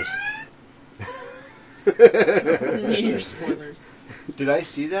 Spoilers. Meteor spoilers. Did I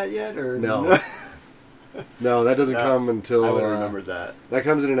see that yet? Or No. No, that doesn't Yeah, come until I would have remembered that. that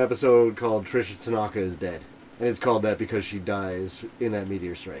comes in an episode called Trisha Tanaka is Dead, and it's called that because she dies in that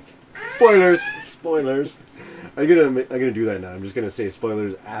meteor strike. Spoilers. Spoilers. I'm gonna do that now. I'm just gonna say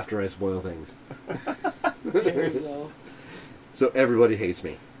spoilers after I spoil things. There you go. So everybody hates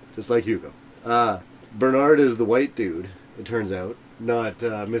me, just like Hugo. Bernard is the white dude. It turns out, not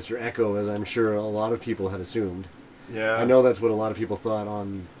Mr. Echo, as I'm sure a lot of people had assumed. Yeah. I know that's what a lot of people thought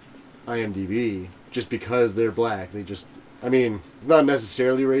on IMDb. Just because they're black, they just... I mean, it's not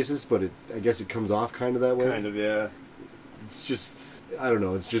necessarily racist, but I guess it comes off kind of that way. Kind of, yeah. It's just... I don't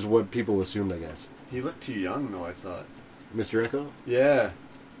know. It's just what people assumed, I guess. He looked too young, though, I thought. Mr. Echo? Yeah.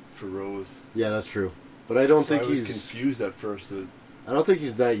 For Rose. Yeah, that's true. But I don't So think I was he's... confused at first. I don't think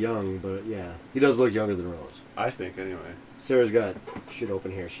he's that young, but yeah. He does look younger than Rose. I think, anyway. Sarah's got shit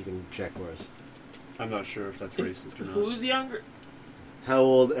open here. She can check for us. I'm not sure if that's racist or not. Who's younger? How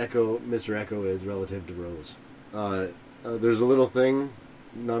old Mr. Echo is relative to Rose. There's a little thing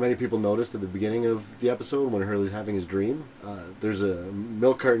not many people noticed at the beginning of the episode when Hurley's having his dream. There's a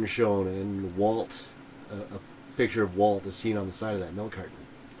milk carton shown, and Walt, a picture of Walt is seen on the side of that milk carton.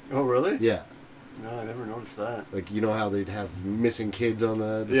 Oh, really? Yeah. No, I never noticed that. Like, you know how they'd have missing kids on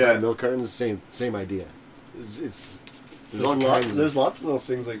the Yeah. side of milk cartons? Same idea. It's there's all kinds of... There's lots of little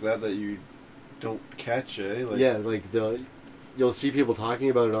things like that that you don't catch, eh? Like, Yeah, like you'll see people talking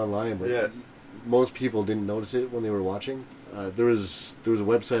about it online, but Yeah. most people didn't notice it when they were watching. There was a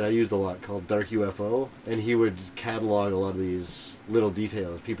website I used a lot called Dark UFO, and he would catalog a lot of these little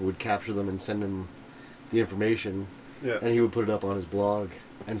details. People would capture them and send him the information, Yeah. and he would put it up on his blog.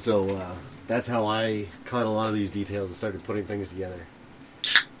 And so that's how I caught a lot of these details and started putting things together.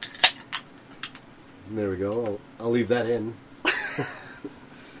 And there we go. I'll leave that in.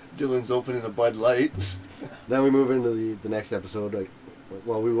 Dylan's opening a Bud Light. Then we move into the next episode.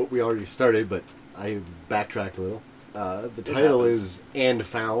 Well, we already started, but I backtracked a little. The title happens. is "And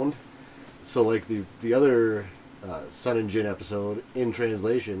Found," so like the other Sun and Jin episode, in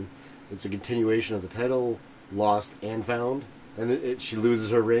translation, it's a continuation of the title, "Lost and Found," and she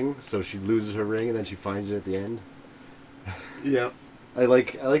loses her ring, so she loses her ring, and then she finds it at the end. Yeah. I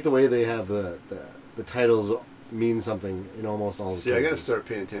like the way they have the titles mean something in almost all the See, I gotta cases. start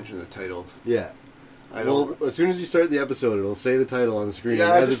paying attention to the titles. Yeah. I don't. Well, as soon as you start the episode, it'll say the title on the screen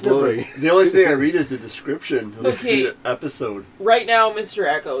Yeah, as it's loading. the only thing I read is the description of Okay. the episode. Right now, Mr.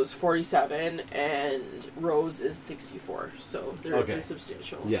 Echo's 47 and Rose is 64. So there is Okay. a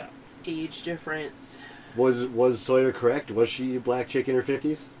substantial Yeah. age difference. Was Sawyer correct? Was she a black chick in her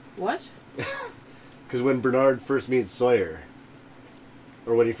 50s? What? Because when Bernard first meets Sawyer,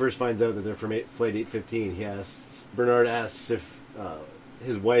 or when he first finds out that they're from Flight 815, Bernard asks if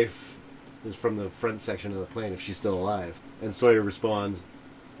his wife is from the front section of the plane, if she's still alive. And Sawyer responds,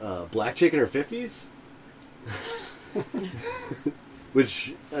 black chick in her 50s?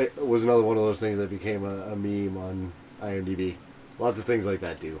 Which was another one of those things that became a meme on IMDb. Lots of things like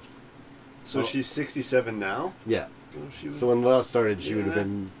that do. So she's 67 now? Yeah. Oh, she was, So when Lost started, she would have Yeah.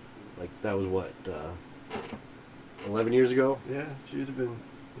 been, like, that was what, 11 years ago? yeah, she would have been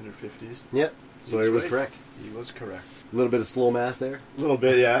in her 50s. Yep. Sawyer was right. correct. He was correct. A little bit of slow math there. A little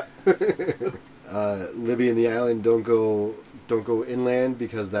bit, yeah. Libby and the island don't go inland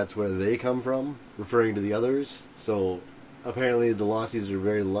because that's where they come from, referring to the others. So apparently the Losties are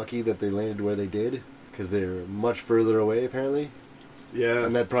very lucky that they landed where they did, because they're much further away apparently. Yeah.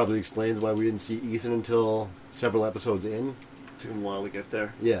 And that probably explains why we didn't see Ethan until several episodes in. Took him a while to get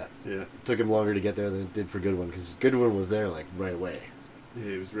there. Yeah, Yeah. took him longer to get there than it did for Goodwin, because Goodwin was there like right away.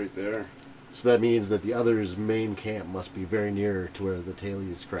 Yeah, he was right there. So that means that the others' main camp must be very near to where the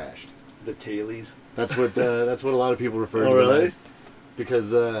tailies crashed. The tailies. That's what a lot of people refer Oh, to really? them as. Because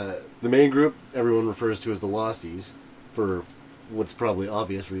the main group everyone refers to as the Losties for what's probably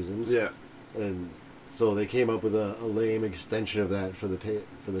obvious reasons. Yeah. And so they came up with a lame extension of that for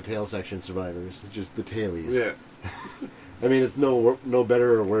the tail section survivors, just the tailies. Yeah. I mean, it's no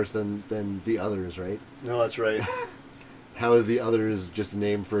better or worse than the others, right? No, that's right. How is the others just a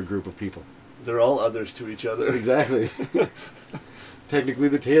name for a group of people? They're all others to each other. Exactly. Technically,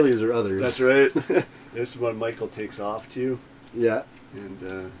 the tailies are others. That's right. This is when Michael takes off too, Yeah,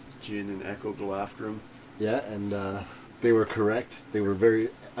 and Jin and Echo go after him. yeah, and they were correct. They were very.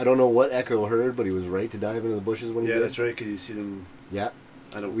 I don't know what Echo heard, but he was right to dive into the bushes when he Yeah, did. that's right. Because you see them. Yeah,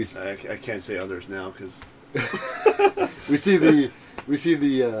 I don't. I can't say others now because. we see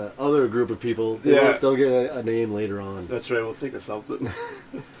the other group of people. They'll get a name later on. That's right. We'll think of something.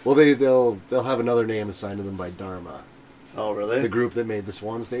 Well, they'll have another name assigned to them by Dharma. Oh, really? The group that made the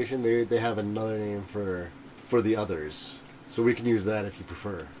Swan Station, they have another name for the others. So we can use that if you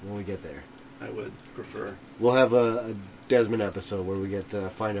prefer when we get there. I would prefer. We'll have a Desmond episode where we get to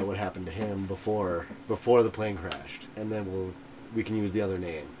find out what happened to him before the plane crashed, and then we can use the other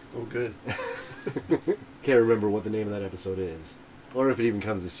name. Oh, good. Can't remember what the name of that episode is, or if it even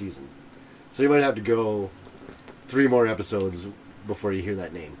comes this season. So you might have to go 3 more episodes before you hear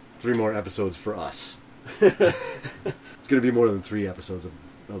that name. 3 more episodes for us. It's going to be more than 3 episodes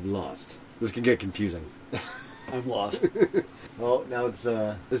of Lost. This can get confusing. I'm lost. Oh, now it's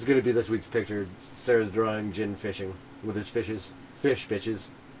this is going to be this week's picture. Sarah's drawing Jin fishing with his fishes. Fish, bitches.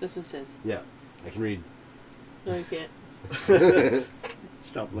 This one says. Yeah, I can read. No, you can't.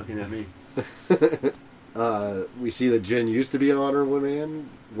 Stop looking at me. We see that Jin used to be an honorable man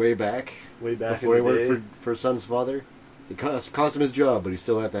way back. Way back before in he the day. worked for Son's father. It cost him his job, but he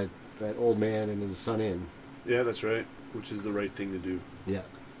still had that old man and his son in. Yeah, that's right. Which is the right thing to do. Yeah,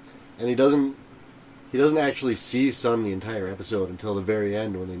 and he doesn't actually see Son the entire episode until the very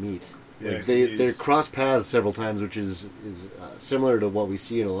end when they meet. Yeah, Like, 'cause they cross paths several times, which is similar to what we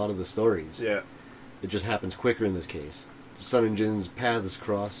see in a lot of the stories. Yeah. It just happens quicker in this case. Son and Jin's paths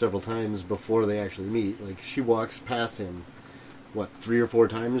cross several times before they actually meet. Like, she walks past him, 3 or 4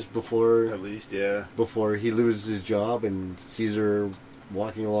 times before At least, yeah. he loses his job and sees her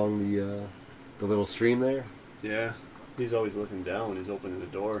walking along the little stream there. Yeah. He's always looking down when he's opening the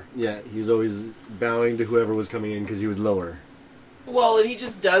door. Yeah, he was always bowing to whoever was coming in because he would lower. Well, and he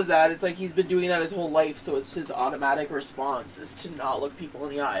just does that. It's like he's been doing that his whole life, so it's his automatic response is to not look people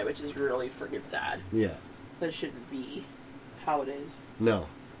in the eye, which is really friggin' sad. Yeah. That shouldn't be how it is. No.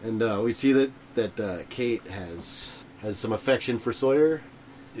 And we see that Kate has some affection for Sawyer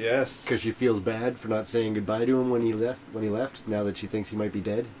Yes. because she feels bad for not saying goodbye to him when he left, now that she thinks he might be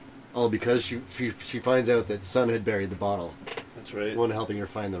dead. All because she finds out that Son had buried the bottle. That's right. One helping her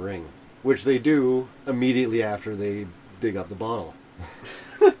find the ring. Which they do immediately after they dig up the bottle.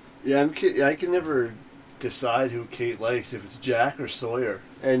 Yeah, I can never decide who Kate likes, if it's Jack or Sawyer.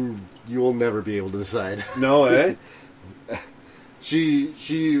 And you will never be able to decide. No, eh?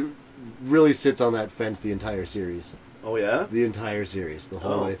 She really sits on that fence the entire series. Oh, yeah? The entire series, the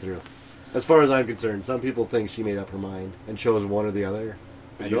whole Oh. way through. As far as I'm concerned, some people think she made up her mind and chose one or the other.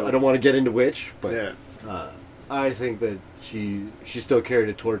 I don't want to get into which, but Yeah. I think that she still carried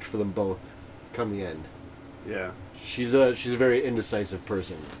a torch for them both. come the end. Yeah. She's a very indecisive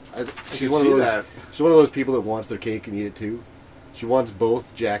person. She's can one of see those. that. She's one of those people that wants their cake and eat it too. She wants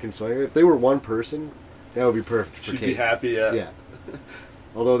both Jack and Sawyer. If they were one person, that would be perfect for She'd Kate. be happy, yeah. Yeah.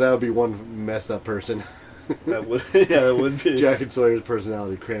 Although that would be one messed up person. That would, yeah, that would be. Jack and Sawyer's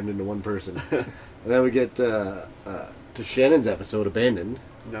personality crammed into one person. And then we get to Shannon's episode, Abandoned.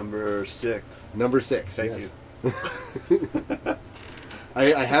 Number 6. Number 6. Thank yes. you.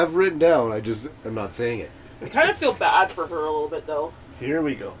 I have written down. I'm not saying it. I kind of feel bad for her a little bit, though. Here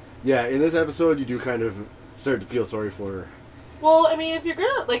we go. Yeah, in this episode, you do kind of start to feel sorry for her. Well, I mean, if you're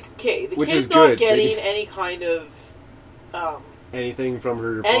gonna, like, okay, the Which kid's is not good. getting any kind of, Anything from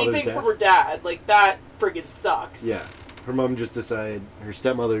her father's anything death? from her dad, like, that friggin' sucks. Yeah. Her mom just decided, her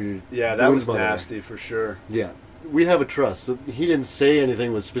stepmother... Yeah, that Boone's was mother. nasty for sure. Yeah. We have a trust. So he didn't say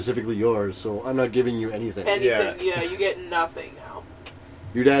anything was specifically yours, so I'm not giving you anything. Anything, yeah, you get nothing now.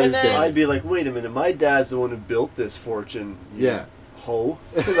 Your dad And is then- dead. I'd be like, wait a minute, my dad's the one who built this fortune. You Yeah. Hoe.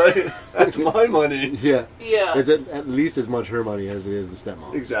 Like, that's my money. Yeah. Yeah. It's at least as much her money as it is the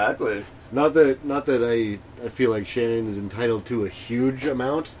stepmom. Exactly. Not that I feel like Shannon is entitled to a huge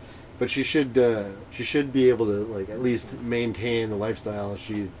amount, but she should be able to, like, at least maintain the lifestyle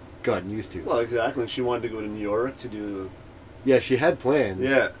she'd gotten used to. Well, exactly. And she wanted to go to New York to do. Yeah, she had plans.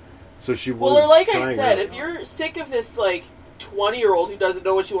 Yeah. So she was. Well, like I trying said, really if you're sick of this, like, 20-year-old who doesn't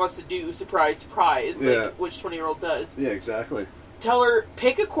know what she wants to do, surprise, surprise, Yeah. like, which 20-year-old does, Yeah, exactly. tell her,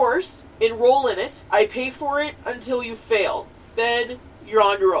 pick a course, enroll in it, I pay for it until you fail. Then you're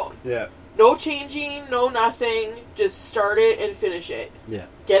on your own. Yeah. No changing, no nothing, just start it and finish it. Yeah.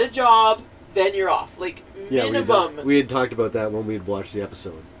 Get a job, then you're off. Like, Yeah, minimum. we had talked about that when we had watched the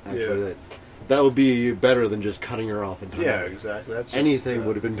episode. Actually, Yeah. that would be better than just cutting her off entirely. Yeah, exactly. That's just, Anything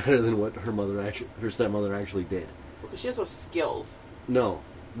would have been better than what her stepmother actually did. Because she has no skills. No,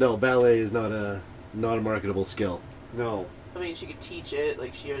 ballet is not a marketable skill. No. I mean, she could teach it,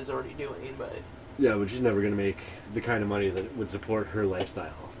 like she is already doing, but Yeah, but she's never going to make the kind of money that would support her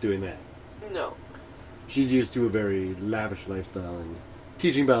lifestyle doing that. no. She's used to a very lavish lifestyle, and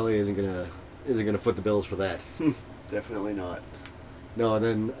teaching ballet isn't gonna foot the bills for that. Definitely not. No, and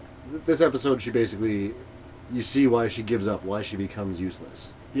then this episode, you see why she gives up, why she becomes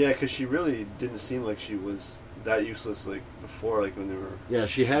useless. Yeah, because she really didn't seem like she was that useless like before, like when they were. Yeah,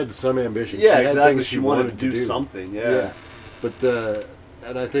 she had some ambition. Yeah, she had exactly. things She wanted to do something. Yeah. But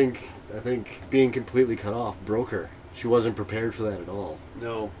and I think being completely cut off broke her. She wasn't prepared for that at all.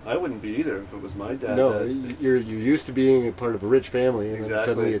 No, I wouldn't be either if it was my dad. No, you're used to being a part of a rich family, and then Exactly.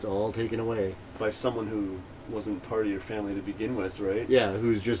 suddenly it's all taken away. By someone who wasn't part of your family to begin with, right? Yeah,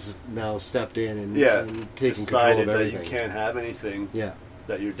 who's just now stepped in and, Yeah. and taken Decided control of that everything. you can't have anything Yeah,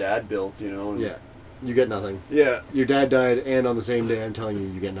 that your dad built, you know. And yeah. You get nothing. Yeah. Your dad died, and on the same day, I'm telling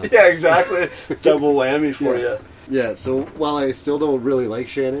you get nothing. Yeah, exactly. Double whammy for Yeah. you. Yeah, so while I still don't really like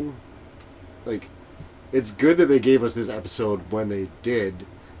Shannon, like, it's good that they gave us this episode when they did,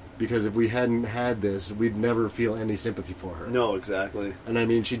 because if we hadn't had this, we'd never feel any sympathy for her. No, exactly. And I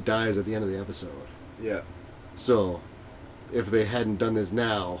mean, she dies at the end of the episode. Yeah. So, if they hadn't done this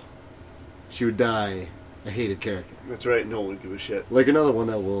now, she would die a hated character. That's right. No one would give a shit. Like another one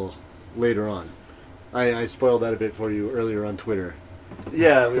that will later on. I spoiled that a bit for you earlier on Twitter.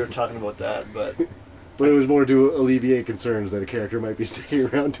 Yeah, we were talking about that, but But it was more to alleviate concerns that a character might be staying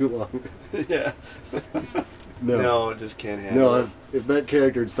around too long. yeah. No, it just can't handle No, it. if that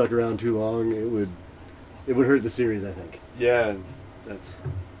character had stuck around too long, it would hurt the series, I think. Yeah, that's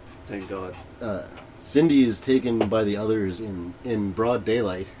thank God. Cindy is taken by the others in broad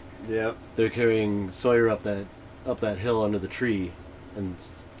daylight. Yeah. They're carrying Sawyer up that hill under the tree, and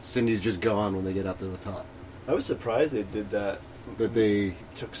Cindy's just gone when they get up to the top. I was surprised they did that. That they,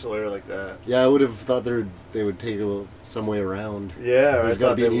 Took Sawyer like that. yeah, I would have thought they would take some way around. Yeah, There's got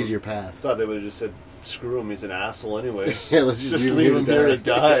to be an easier I path. thought they would have just said, "Screw him, he's an asshole anyway." Yeah, let's just leave him here to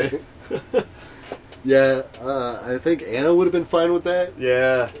die. Yeah, I think Anna would have been fine with that,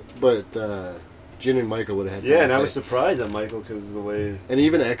 Yeah. but Jin and Michael would have had something Yeah, and to I say. was surprised at Michael because of the way. And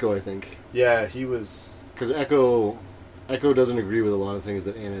even Echo, I think. Yeah, he was. Because Echo doesn't agree with a lot of things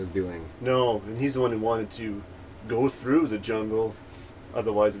that Anna is doing. No, and he's the one who wanted to go through the jungle.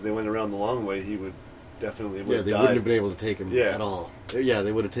 Otherwise, if they went around the long way, he would definitely Yeah, they died. wouldn't have been able to take him Yeah. at all. Yeah,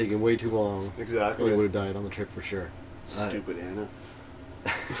 they would have taken way too long. Exactly. And he would have died on the trip for sure. Stupid Anna.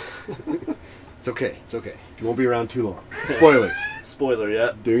 It's okay. It's okay. You won't be around too long. Spoilers. Spoiler,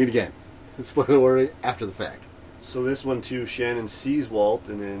 yeah. Doing it again. Spoiler warning after the fact. So this one too, Shannon sees Walt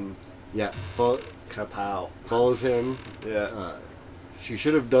and then Yeah, kapow. follows him. Yeah. She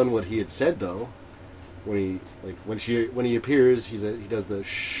should have done what he had said, though. when he appears, he does the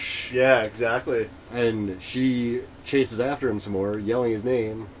shh, Yeah, exactly. and she chases after him some more, yelling his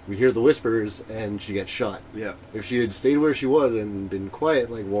name. We hear the whispers, and she gets shot. Yeah. If she had stayed where she was and been quiet,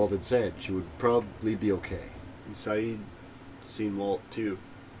 like Walt had said, she would probably be okay. And Saeed seen Walt too,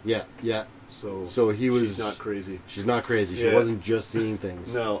 Yeah, yeah. so He was. she's not crazy. She's not crazy. She Yeah. wasn't just seeing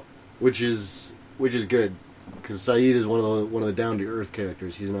things. No. Which is good, because Saeed is one of the down to earth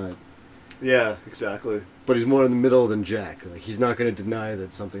characters. He's not, Yeah, exactly. but he's more in the middle than Jack. Like, he's not going to deny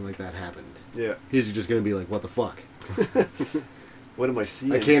that something like that happened. Yeah. He's just going to be like, "What the fuck? What am I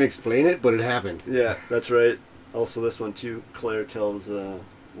seeing? I can't explain it, but it happened." Yeah, that's right. Also, this one too. Claire tells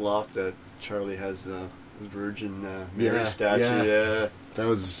Locke that Charlie has a Virgin Mary Yeah, statue. yeah. Yeah. That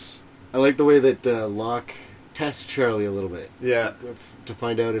was. I like the way that Locke tests Charlie a little bit Yeah. to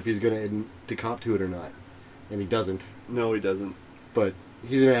find out if he's going to cop to it or not, and he doesn't. No, he doesn't. But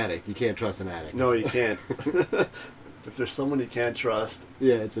he's an addict. You can't trust an addict. No, you can't. If there's someone you can't trust,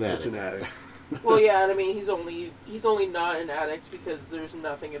 Yeah, it's an addict. it's an addict. Well, yeah, and I mean, he's only not an addict because there's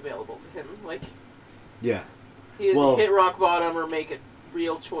nothing available to him. Like, Yeah. he didn't Well- hit rock bottom or make a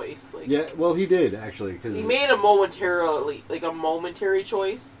real choice. Like, Yeah. Well, he did actually, because he made a momentary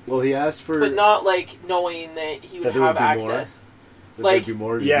choice, well, he asked for. but not like knowing that he would That there have would be more? access. that like- there'd be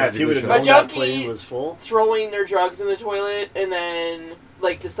more Yeah, if he would have magically known shot. A that junkie- plane was full. Throwing their drugs in the toilet and then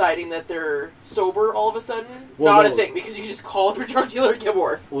like deciding that they're sober all of a sudden, Well, not no. a thing because you just call up your drug dealer and get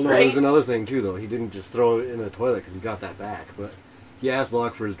more. Well, no, right? there's another thing too, though. He didn't just throw it in the toilet because he got that back, but he asked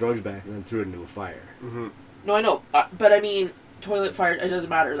Locke for his drugs back and then threw it into a fire. Mm-hmm. No, I know, but I mean, toilet fire. It doesn't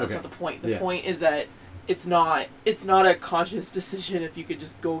matter. That's Okay. not the point. The Yeah. point is that it's not a conscious decision if you could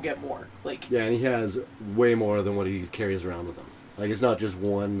just go get more. Like, Yeah, and he has way more than what he carries around with him. Like, it's not just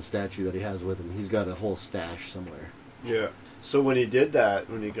one statue that he has with him. He's got a whole stash somewhere. Yeah. So when he did that,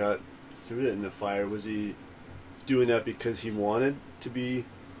 when he got threw it in the fire, was he doing that because he wanted to be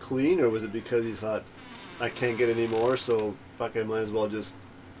clean, or was it because he thought, I can't get any more, so fuck, I might as well just...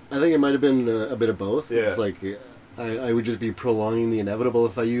 I think it might have been a bit of both. Yeah. It's like, I would just be prolonging the inevitable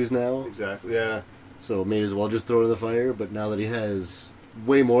if I use now, Exactly, yeah. so may as well just throw it in the fire, but now that he has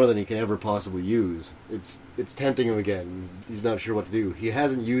way more than he can ever possibly use, it's tempting him again. He's not sure what to do. He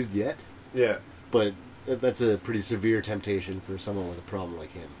hasn't used yet, Yeah. but that's a pretty severe temptation for someone with a problem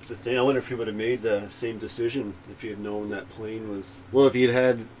like him. It's the thing. I wonder if he would have made the same decision if he had known that plane was... Well, if he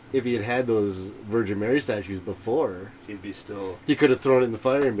had had those Virgin Mary statues before, He'd be still... he could have thrown it in the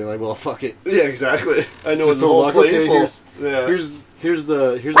fire and been like, "Well, fuck it. Yeah, exactly. I know Just it's the told whole Locke, plane okay, full. Yeah.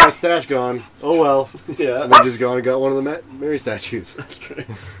 Here's my stash gone. Oh well." Yeah. And then just gone and got one of the Mary statues. That's great.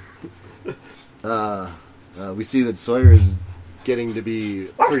 We see that Sawyer is getting to be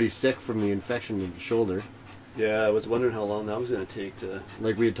pretty sick from the infection in the shoulder. Yeah, I was wondering how long that was going to take to...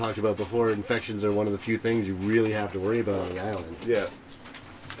 Like we had talked about before, infections are one of the few things you really have to worry about on the island. Yeah.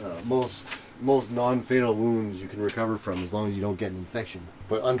 Most non-fatal wounds you can recover from as long as you don't get an infection.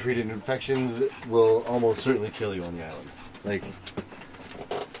 But untreated infections will almost certainly kill you on the island. Like,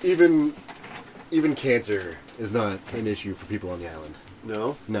 even cancer is not an issue for people on the island.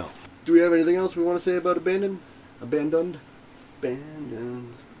 No? No. Do we have anything else we want to say about Abandoned? Abandoned.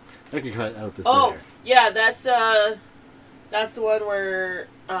 I can cut out this oh later. yeah, that's the one where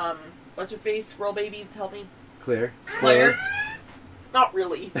what's her face? Squirrel babies, help me. Claire. Claire. Not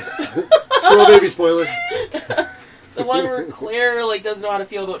really. Squirrel baby spoiler. The one where Claire like doesn't know how to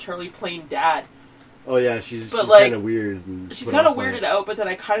feel about Charlie playing dad. Oh yeah, she's But, like, kind of weird. And She's put kind of off by weirded it. out, but then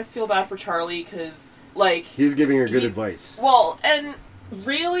I kind of feel bad for Charlie because like He's giving her good He- advice. well, and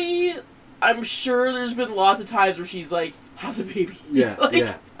really, I'm sure there's been lots of times where she's like, "Have the baby." Yeah, like,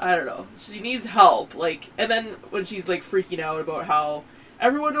 yeah. I don't know. She needs help. Like, and then when she's like freaking out about how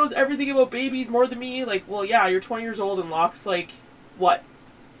everyone knows everything about babies more than me, like, well, yeah, you're 20 years old and Locke's like, what,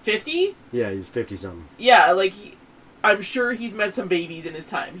 50? Yeah, he's 50-something. Yeah, like, I'm sure he's met some babies in his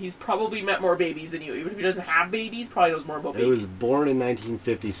time. He's probably met more babies than you. Even if he doesn't have babies, probably knows more about He was babies. born in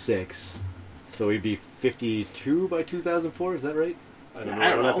 1956, so he'd be 52 by 2004. Is that right? I don't know. I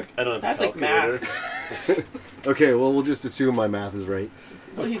don't know. I don't have That's a like calculator. Okay, well, we'll just assume my math is right,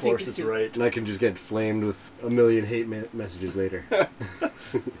 What do you Of think course this it's is? right. and I can just get flamed with a million hate messages later.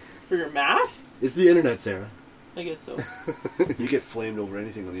 For your math? It's the internet, Sarah. I guess so. You get flamed over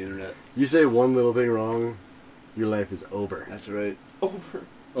anything on the internet. You say one little thing wrong, your life is over. That's right. Over.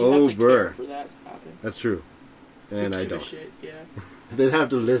 You have to care Over. for that to happen. That's true. And To I give a don't. Shit, yeah. They'd have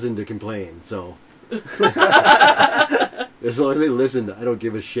to listen to complain, so. As long as they listened, I don't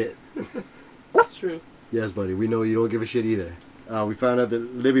give a shit. That's true. Yes, buddy, we know you don't give a shit either. We found out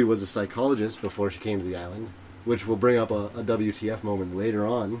that Libby was a psychologist before she came to the island. which will bring up a WTF moment later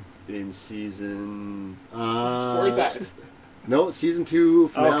on. In season... 45. No, season 2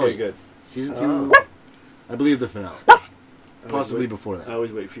 finale. Okay, good. Season 2, I believe the finale. Possibly before that. I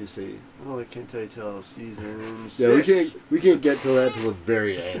always wait for you to say, "Oh, I can't tell season 6." Yeah, we can't get to that till the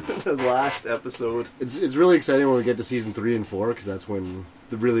very end. The last episode. It's really exciting when we get to season 3 and 4 because that's when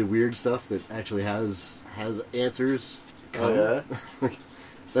the really weird stuff that actually has answers come. Oh, yeah?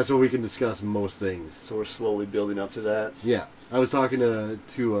 That's when we can discuss most things. So we're slowly building up to that. Yeah, I was talking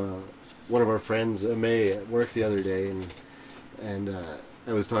to one of our friends, May, at work the other day, and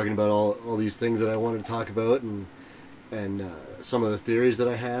I was talking about all these things that I wanted to talk about and some of the theories that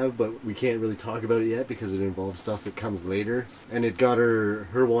I have, but we can't really talk about it yet because it involves stuff that comes later. And it got her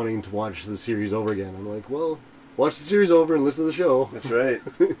wanting to watch the series over again. I'm like, well, watch the series over and listen to the show. That's right.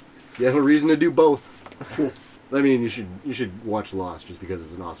 You have a reason to do both. I mean, you should watch Lost just because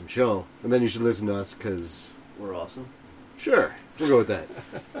it's an awesome show, and then you should listen to us because We're awesome. sure, we'll go with that.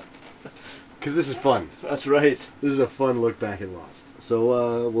 Because this is fun. That's right. This is a fun look back at Lost.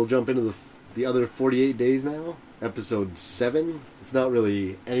 So we'll jump into the other 48 days now. Episode 7. It's not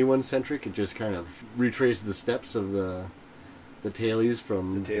really anyone-centric. It just kind of retraces the steps of the tailies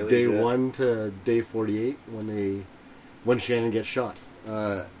from The tailies, day yeah. 1 to day 48 when Shannon gets shot.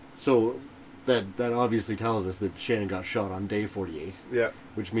 So that obviously tells us that Shannon got shot on day 48, Yeah.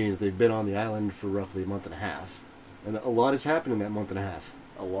 which means they've been on the island for roughly a month and a half. And a lot has happened in that month and a half.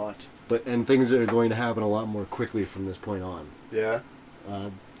 A lot. And things are going to happen a lot more quickly from this point on. Yeah.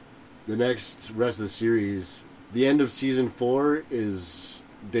 The next rest of the series, the end of season 4 is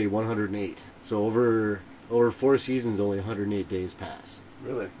day 108. So over 4 seasons, only 108 days pass.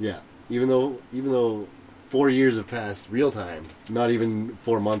 Really? Yeah, even though 4 years have passed real time, not even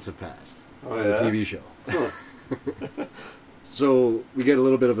 4 months have passed Oh, on the yeah? TV show. Huh. So we get a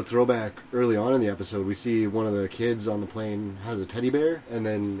little bit of a throwback early on in the episode. We see one of the kids on the plane has a teddy bear, and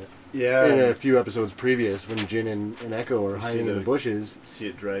then Yeah. in a few episodes previous, when Jin and Echo are You see hiding in the bushes, See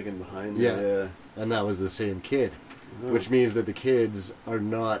it dragging behind Yeah. there. and that was the same kid. Yeah. Which means that the kids are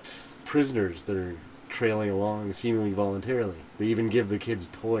not prisoners. They're trailing along seemingly voluntarily. They even give the kids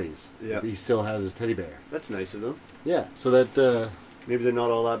toys. Yeah. He still has his teddy bear. That's nice of them. Yeah, so that, Maybe they're not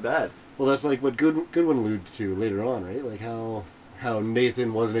all that bad. well, that's like what Goodwin alludes to later on, right? Like how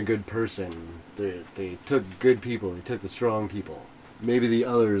Nathan wasn't a good person. They took good people. They took the strong people. Maybe the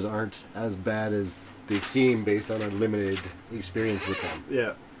others aren't as bad as they seem based on our limited experience with them.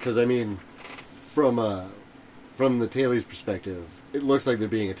 Yeah. Because, I mean, from the tailies' perspective, it looks like they're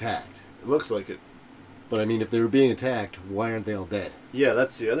being attacked. It looks like it. But I mean, if they were being attacked, why aren't they all dead? Yeah,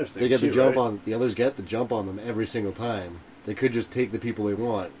 that's the other thing. They get the too, jump right? on. The others get the jump on them every single time. They could just take the people they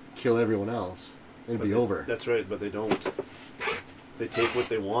want, kill everyone else, and But be they- over. That's right, but they don't. They take what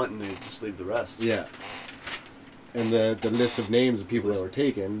they want and they just leave the rest. Yeah. And the list of names of people that were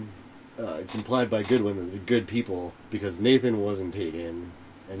taken, it's implied by Goodwin that they're good people because Nathan wasn't taken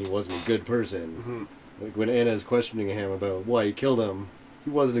and he wasn't a good person. Mhm. Like when Anna's questioning him about why he killed him, he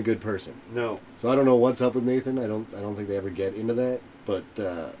wasn't a good person. No. So I don't know what's up with Nathan. I don't think they ever get into that. But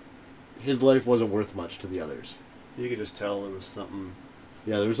his life wasn't worth much to the others. You could just tell there was something.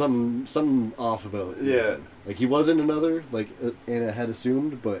 Yeah, there was something off about Yeah. Nathan. Like he wasn't another, like Anna had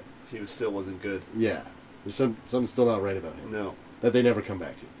assumed, but Still wasn't good. yeah, there's something still not right about him No. that they never come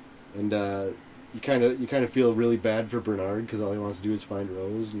back to. And you kind of feel really bad for Bernard because all he wants to do is find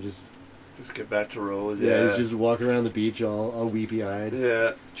Rose and just Just get back to Rose. yeah, Yeah. he's just walking around the beach all weepy eyed.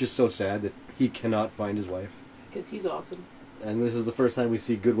 Yeah. Just so sad that he cannot find his wife. Because he's awesome. And this is the first time we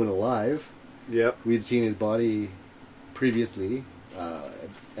see Goodwin alive. Yep. We'd seen his body previously.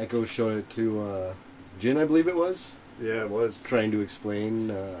 Echo showed it to Jin, I believe it was, Yeah, it was. trying to explain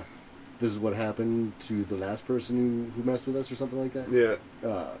this is what happened to the last person who messed with us or something like that.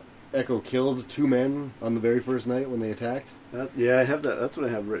 Yeah. Echo killed 2 men on the very first night when they attacked. Yeah, I have that. That's what I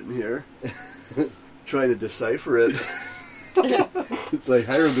have written here. Trying to decipher it. It's like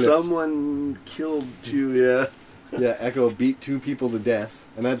hieroglyphs. Someone killed 2, yeah. Yeah, Echo beat 2 people to death,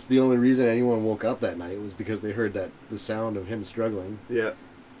 and that's the only reason anyone woke up that night was because they heard the sound of him struggling. Yeah.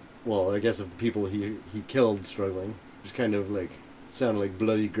 Well, I guess of the people he killed struggling, just kind of like sounded like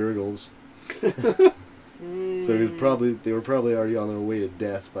bloody gurgles. So they were probably already on their way to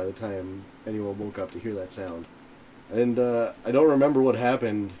death by the time anyone woke up to hear that sound. And I don't remember what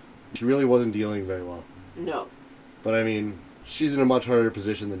happened. She really wasn't dealing very well. No. But I mean, she's in a much harder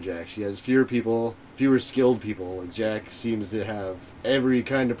position than Jack. She has fewer skilled people. Like Jack seems to have every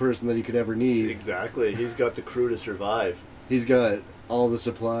kind of person that he could ever need. Exactly. He's got the crew to survive. He's got all the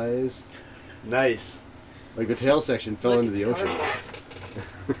supplies. Nice. Like the tail section fell Like into the it's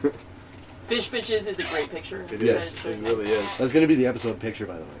ocean. Fish Fish Bitches is a great picture. It I'm Yes. is. excited It to show you really guys. is. That's going to be the episode picture,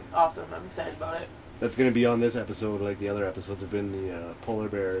 by the way. Awesome. I'm excited about it. That's going to be on this episode, like the other episodes have been the polar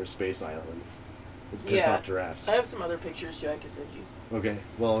bear space island. With piss Yeah. off giraffes. I have some other pictures too I can send you. Okay,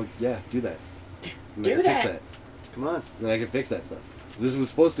 well, yeah, do that. And Do I can that. Fix that. Come on. Then I can fix that stuff. This was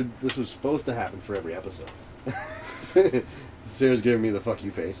supposed to happen for every episode. Sarah's giving me the fuck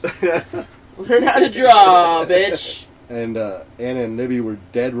you face. Learn how to draw, bitch. And Anna and Libby were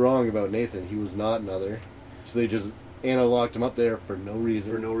dead wrong about Nathan. He was not another. So they just Anna locked him up there for no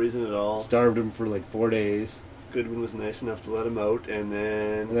reason. For no reason at all. Starved him for like 4 days, Goodwin was nice enough to let him out, and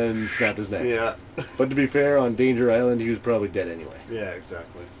and then... then snapped his neck. Yeah. But to be fair, on Danger Island, he was probably dead anyway. Yeah,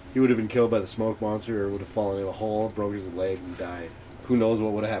 exactly. He would have been killed by the smoke monster, or would have fallen in a hole, broke his leg, and died. Who knows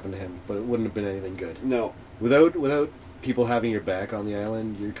what would have happened to him? But it wouldn't have been anything good. No. Without people having your back on the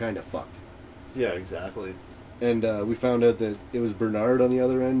island, you're kind of fucked. Yeah, exactly. And we found out that it was Bernard on the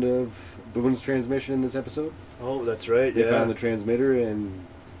other end of Boone's transmission in this episode. Oh, that's right, They yeah. found the transmitter, and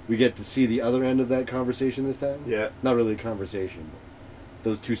we get to see the other end of that conversation this time. Yeah. Not really a conversation.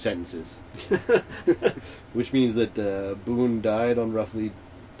 Those 2 sentences. Which means that Boone died on roughly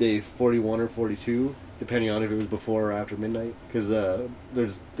day 41 or 42, depending on if it was before or after midnight. Because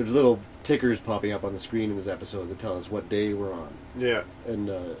there's little tickers popping up on the screen in this episode that tell us what day we're on. Yeah.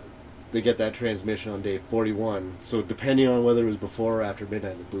 And they get that transmission on day 41. So depending on whether it was before or after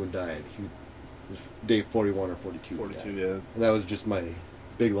midnight that Boone died, it was day 41 or 42. 42, he died. yeah. And that was just my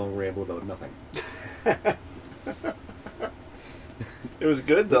big long ramble about nothing. It was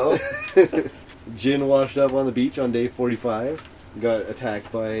good, though. Jin washed up on the beach on day 45. Got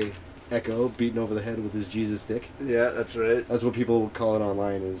attacked by Echo, beaten over the head with his Jesus stick. Yeah, that's right. That's what people call it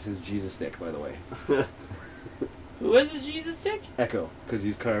online, is his Jesus stick, by the way. Who is his Jesus stick? Echo, because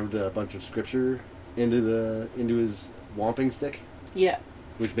he's carved a bunch of scripture into his wamping stick, Yeah.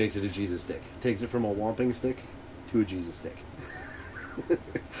 which makes it a Jesus stick. Takes it from a wamping stick to a Jesus stick.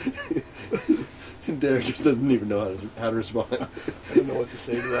 Derek just doesn't even know how to respond. I don't know what to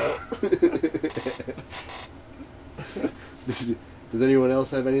say to that. Does anyone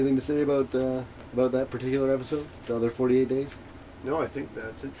else have anything to say about that particular episode? The other 48 days? No, I think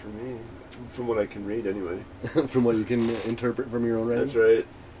that's it for me. From what I can read, anyway. From what you can interpret from your own writing? That's right.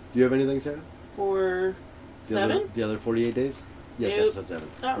 Do you have anything, Sarah? For The other 48 days? Yes, Nope. episode 7.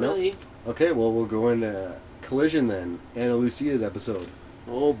 not No? really. Okay, well, we'll go into Collision then. Anna Lucia's episode.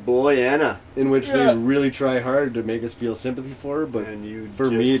 Oh boy, Anna. In which Yeah. they really try hard to make us feel sympathy for her, but And you for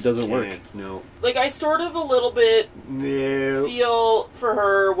me, just it doesn't work. can't. No. Like, I sort of a little bit No. feel for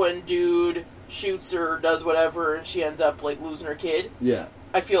her when dude shoots her or does whatever and she ends up, like, losing her kid. Yeah.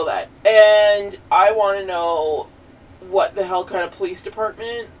 I feel that. And I want to know what the hell kind of police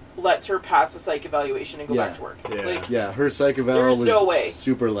department lets her pass the psych evaluation and go Yeah. back to work. Yeah. Like, Yeah, her psych eval There's was no way.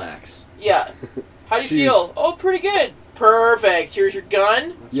 super lax. yeah. How do you She's- feel? Oh, pretty good. Perfect. Here's your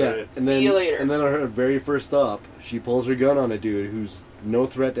gun. That's Yeah, right. and then, See you later. And then on her very first stop, she pulls her gun on a dude who's no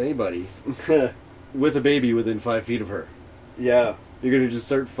threat to anybody, with a baby within 5 feet of her. Yeah. You're gonna just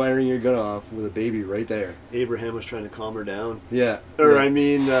start firing your gun off with a baby right there. Abraham was trying to calm her down. Yeah. Or, yeah. I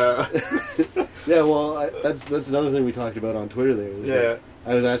mean, Yeah, well, that's another thing we talked about on Twitter there. was Yeah. that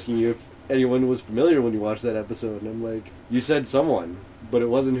I was asking you if anyone was familiar when you watched that episode, and I'm like, you said someone, but it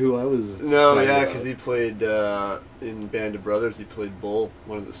wasn't who I was. no, talking yeah, about. because he played, in Band of Brothers, he played Bull,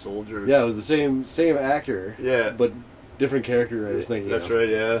 one of the soldiers. Yeah, it was the same actor. Yeah. But different character I was thinking That's of. right,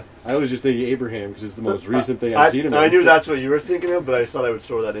 yeah. I was just thinking Abraham because it's the most recent thing I've seen him in. I knew that's what you were thinking of, but I thought I would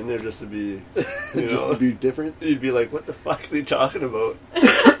throw that in there just to be, you just know, to be different. you'd be like, what the fuck is he talking about?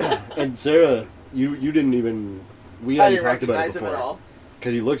 And Sarah, you didn't even... We I hadn't didn't talked about it recognize him at before. all.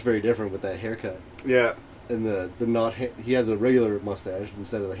 Because he looks very different with that haircut. Yeah. And the not... He has a regular mustache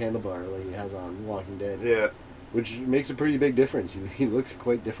instead of the handlebar like he has on Walking Dead. Yeah. Which makes a pretty big difference. He looks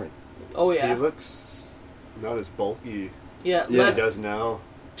quite different. Oh, yeah. He looks not as bulky Yeah, Yeah, as he less does now.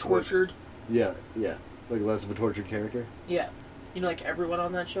 tortured. Yeah, yeah. Like less of a tortured character. Yeah. You know, like everyone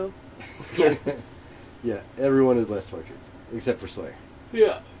on that show? Yeah. Yeah, everyone is less tortured. Except for Sawyer.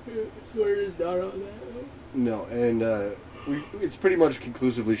 Yeah. Sawyer is not on that. No, and it's pretty much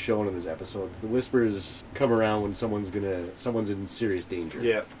conclusively shown in this episode. The whispers come around when someone's in serious danger.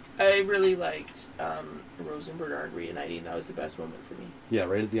 Yeah. I really liked Rose and Bernard reuniting. That was the best moment for me. Yeah,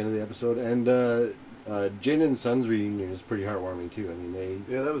 right at the end of the episode. And Jin and Sun's reunion is pretty heartwarming too. I mean,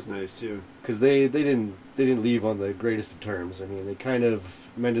 Yeah, that was nice, too. because they didn't leave on the greatest of terms. I mean, they kind of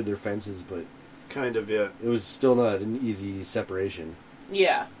mended their fences, but Kind of, yeah. it was still not an easy separation.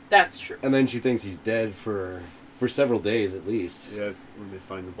 Yeah, that's true. And then she thinks he's dead for several days at least. Yeah, when they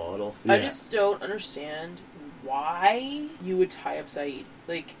find the bottle. I Yeah. just don't understand why you would tie up Saeed.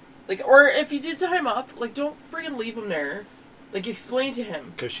 Like, Like, or if you did tie him up, like, don't friggin' leave him there. Like, explain to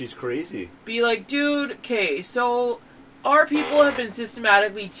him. Because she's crazy. Be like, dude, okay, so our people have been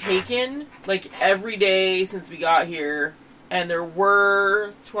systematically taken, like, every day since we got here, and there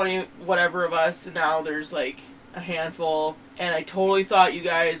were 20 whatever of us, and now there's, like, a handful, and I totally thought you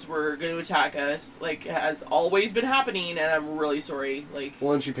guys were going to attack us. Like, it has always been happening, and I'm really sorry. Like,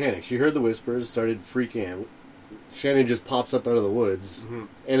 Well, and she panicked. She heard the whispers, started freaking out. Shannon just pops up out of the woods,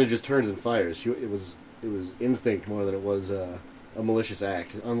 and it just turns and fires. It was instinct more than it was a malicious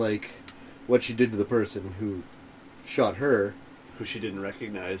act. Unlike what she did to the person who shot her, Who she didn't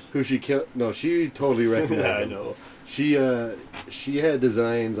recognize. who she killed. No, she totally recognized Yeah, I him. know. She had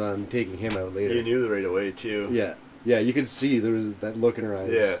designs on taking him out later. You knew right away, too. Yeah, you could see there was that look in her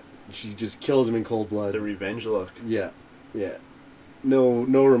eyes. Yeah. She just kills him in cold blood. The revenge look. Yeah. No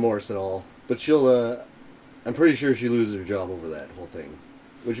remorse at all. But she'll. I'm pretty sure she loses her job over that whole thing,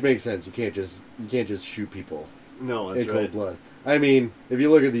 which makes sense. You can't just shoot people No, that's in cold right. blood. I mean, if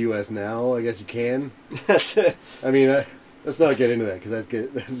you look at the U.S. now, I guess you can. That's it. I mean, let's not get into that because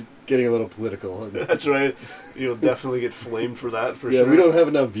that's getting a little political. That's right. You'll definitely get flamed for that, for Yeah, sure. we don't have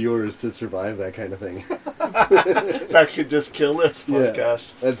enough viewers to survive that kind of thing. That could just kill this Yeah. podcast.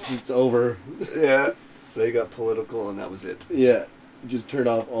 It's over. Yeah. They got political, and that was it. Yeah, just turned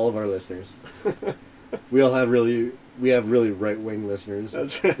off all of our listeners. We have really right wing listeners.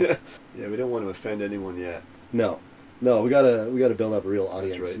 That's right. Yeah, we don't want to offend anyone yet. No, we gotta build up a real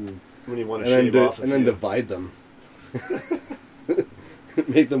audience right. and When you want to then shave off a and then few. divide them,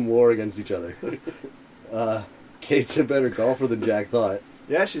 make them war against each other. Kate's a better golfer than Jack thought.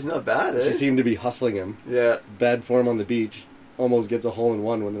 Yeah, she's not bad, eh? She seemed to be hustling him. Yeah. Bad form on the beach. Almost gets a hole in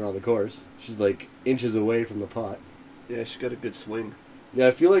one when they're on the course. She's like inches away from the pot. Yeah, she's got a good swing. Yeah,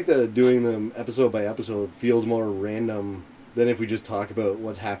 I feel like that doing them episode by episode feels more random than if we just talk about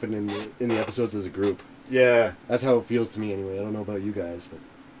what happened in the episodes as a group. Yeah. That's how it feels to me anyway. I don't know about you guys, but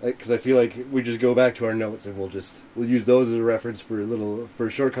because I feel like we just go back to our notes and we'll use those as a reference for a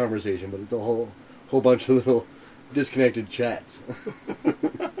short conversation, but it's a whole bunch of little disconnected chats.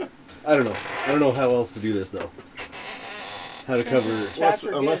 I don't know how else to do this though. How to cover? Chats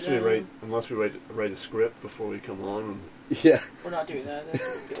are Unless good, we write a script before we come on. Yeah, We're not doing that. That's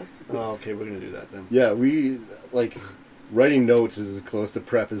ridiculous. Oh, okay, we're gonna do that then. yeah. We like writing notes is as close to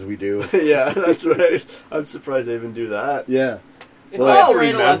prep as we do. Yeah, that's right. I'm surprised they even do that. Yeah, If Well, I have I'll to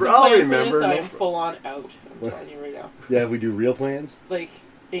write remember, a lesson I'll plan remember, for this, I no am full on out. I'm telling you right now. yeah. If we do real plans. Like,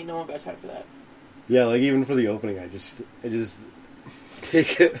 ain't no one got time for that. Yeah, like even for the opening, I just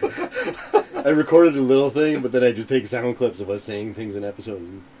take it. I recorded a little thing, but then I just take sound clips of us saying things in episodes.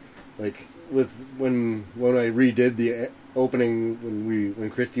 And, like when I redid the opening when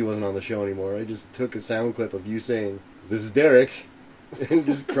Christy wasn't on the show anymore, I just took a sound clip of you saying, "This is Derek," and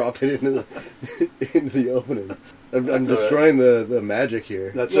just cropped it into the opening. I'm That's destroying the magic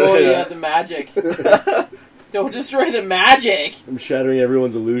here. That's Oh right. yeah, the magic. Don't destroy the magic. I'm shattering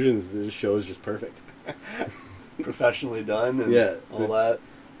everyone's illusions. This show is just perfect. Professionally done and Yeah. all that.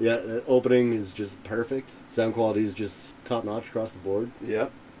 Yeah, that opening is just perfect. Sound quality is just top notch across the board.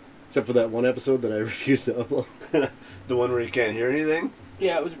 Yep. Except for that one episode that I refused to upload. The one where you can't hear anything?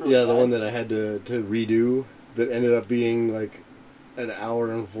 Yeah, it was really Yeah, the bad. one that I had to redo that ended up being like an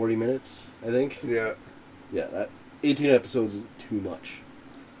hour and 40 minutes, I think. Yeah. Yeah, that 18 episodes is too much.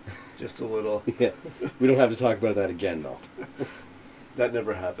 Just a little. Yeah. We don't have to talk about that again, though. That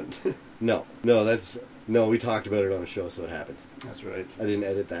never happened. No, we talked about it on a show, so it happened. That's right. I didn't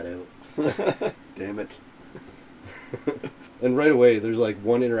edit that out. Damn it. And right away, there's like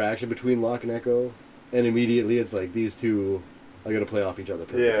one interaction between Locke and Echo, and immediately it's like these two are going to play off each other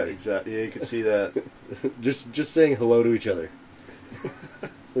perfectly. Yeah, exactly. Yeah, you can see that. just saying hello to each other.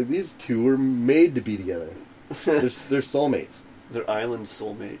 It's like these two were made to be together. They're soulmates. They're island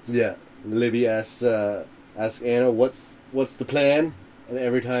soulmates. Yeah. Libby asks Anna, "What's the plan?" And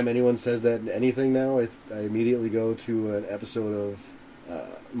every time anyone says that in anything now, I immediately go to an episode of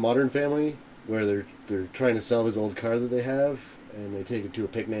Modern Family where they're trying to sell this old car that they have, and they take it to a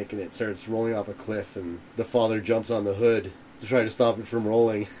picnic, and it starts rolling off a cliff, and the father jumps on the hood to try to stop it from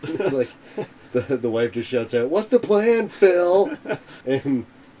rolling. It's like the wife just shouts out, "What's the plan, Phil?" And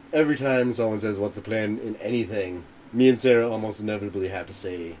every time someone says, "What's the plan?" in anything, me and Sarah almost inevitably have to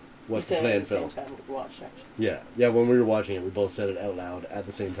say, "What's the We said it plan, at the Phil?" same time we watched, actually. Yeah. When we were watching it, we both said it out loud at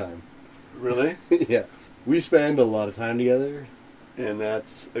the same time. Really? Yeah. We spend a lot of time together. And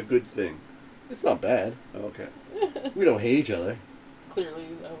that's a good thing. It's not bad. Okay. We don't hate each other. Clearly,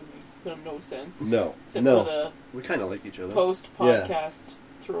 that would make no sense. No. Except No. for the We kind of like each other. post-podcast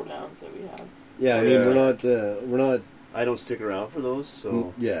throwdowns that we have. Yeah, I mean, Yeah. we're not I don't stick around for those,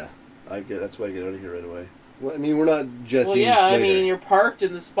 so Yeah. that's why I get out of here right away. Well, I mean, we're not Jesse Well, yeah, and I Slater. mean, you're parked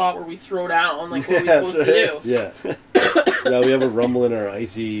in the spot where we throw down. Like, what are we Yeah, supposed to do? Yeah. Yeah, we have a rumble in our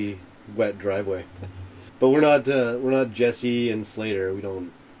icy, wet driveway. But we're not Jesse and Slater.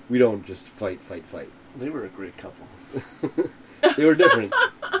 We don't just fight. They were a great couple. They were different.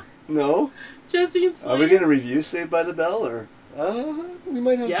 No? Jesse and Are Slater. we going to review Saved by the Bell, or? We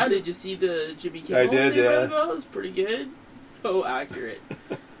might have. Yeah, to. did you see the Jimmy Kimmel? I did, Saved by yeah. the Bell? It was pretty good. So accurate.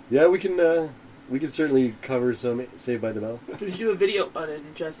 Yeah, we can certainly cover some Saved by the Bell. We should do a video on it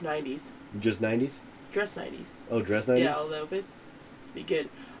in Dress 90s. Just 90s. Dress 90s. Oh, dress 90s. Yeah, all the outfits. Be good.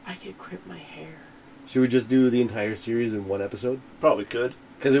 I could crimp my hair. Should we just do the entire series in one episode? Probably could.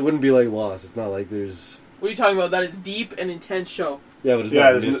 Because it wouldn't be like Lost. It's not like there's. What are you talking about? That is deep and intense show. Yeah, but it's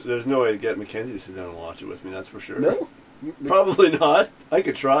Yeah, not. there's no way to get Mackenzie to sit down and watch it with me, that's for sure. No. Probably not. I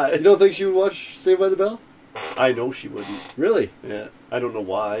could try. You don't think she would watch Saved by the Bell? I know she wouldn't. Really? Yeah. I don't know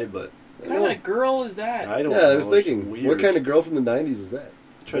why, but What kind of girl is that? I don't Yeah, know. I was It's thinking, weird. what kind of girl from the 90s is that?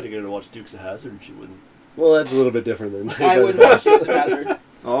 Tried to get her to watch Dukes of Hazzard and she wouldn't. Well, that's a little bit different than Saved I by the wouldn't Bell. watch Dukes of Hazzard.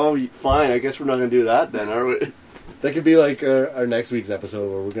 Oh, fine. I guess we're not going to do that then, are we? That could be like our next week's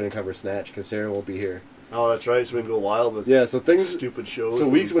episode where we're going to cover Snatch because Sarah won't be here. Oh, that's right. So we can go wild with Yeah, so things. stupid shows. So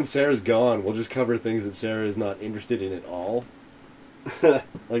and- weeks when Sarah's gone, we'll just cover things that Sarah is not interested in at all.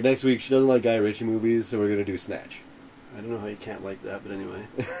 Like next week, she doesn't like Guy Ritchie movies, so we're going to do Snatch. I don't know how you can't like that, but anyway.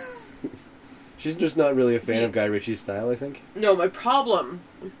 She's just not really a fan See- of Guy Ritchie's style, I think. No, my problem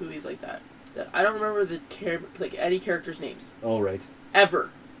with movies like that is that I don't remember any characters' names. Oh, right. Ever.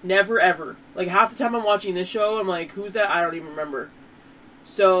 Never, ever. Like, half the time I'm watching this show, I'm like, who's that? I don't even remember.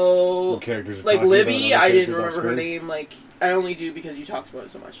 So, What characters are like talking Libby, about other I didn't characters remember her off screen? name. Like, I only do because you talked about it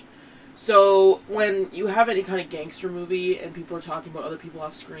so much. So, when you have any kind of gangster movie and people are talking about other people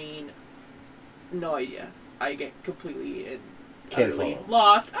off screen, no idea. I get completely and Can't utterly follow.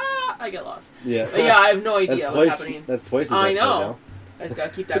 lost. I get lost. Yeah. But yeah, I have no idea That's what's twice. happening. That's twice as I episode know. I just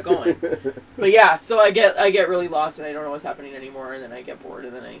gotta keep that going. But yeah, so I get really lost and I don't know what's happening anymore, and then I get bored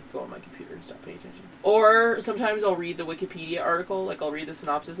and then I go on my computer and stop paying attention. Or sometimes I'll read the Wikipedia article, like I'll read the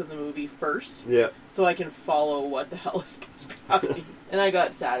synopsis of the movie first, Yeah. so I can follow what the hell is supposed to be happening. And I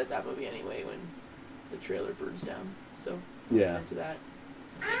got sad at that movie anyway when the trailer burns down. So Yeah. into that.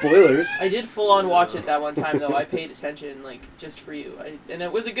 Spoilers. I did full on watch it that one time though. I paid attention like just for you. And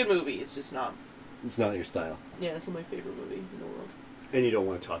it was a good movie. It's just not. It's not your style. Yeah, it's not my favorite movie in the world. And you don't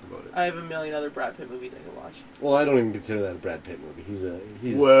want to talk about it. I have a million other Brad Pitt movies I can watch. Well, I don't even consider that a Brad Pitt movie.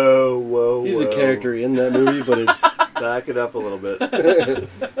 He's Whoa. He's a character in that movie, but it's Back it up a little bit.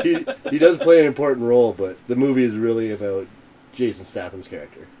 he does play an important role, but the movie is really about Jason Statham's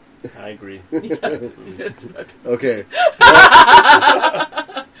character. I agree. Okay.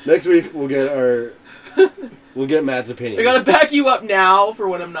 Next week we'll get Matt's opinion. I gotta back you up now for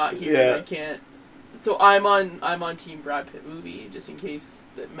when I'm not here. Yeah. I can't. So I'm on Team Brad Pitt movie, just in case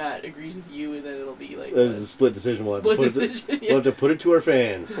that Matt agrees with you, and then it'll be like That is a split decision. We'll have to split put it- decision. We'll have to put it to our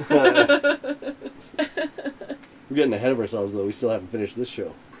fans. We're getting ahead of ourselves, though. We still haven't finished this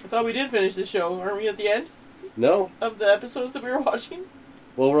show. I thought we did finish the show. Aren't we at the end No? of the episodes that we were watching?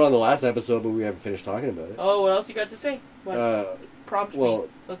 Well, we're on the last episode, but we haven't finished talking about it. Oh, what else you got to say? What? Prompt well- me.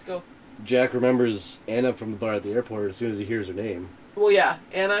 Let's go. Jack remembers Anna from the bar at the airport as soon as he hears her name. Well, yeah,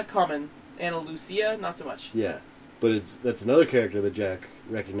 Anna, common. Anna Lucia, not so much. Yeah. But that's another character that Jack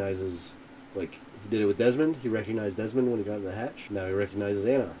recognizes. Like, he did it with Desmond. He recognized Desmond when he got in the hatch. Now he recognizes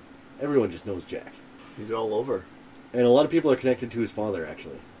Anna. Everyone just knows Jack. He's all over. And a lot of people are connected to his father,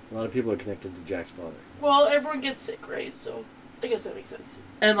 actually. A lot of people are connected to Jack's father. Well, everyone gets sick, right? So I guess that makes sense.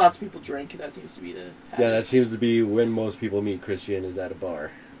 And lots of people drink. That seems to be the pattern. Yeah, that seems to be when most people meet Christian is at a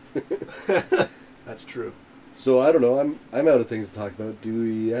bar. That's true. So I don't know. I'm out of things to talk about. Do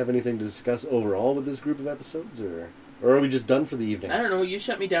we have anything to discuss overall with this group of episodes, or are we just done for the evening? I don't know. You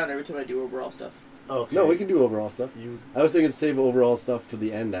shut me down every time I do overall stuff. Okay. No, we can do overall stuff. You. I was thinking save overall stuff for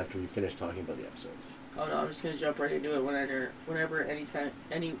the end after we finish talking about the episodes. Oh no, I'm just gonna jump right into it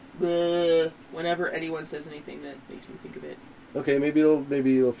whenever anyone says anything that makes me think of it. Okay, maybe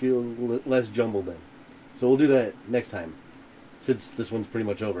it'll feel less jumbled then. So we'll do that next time, since this one's pretty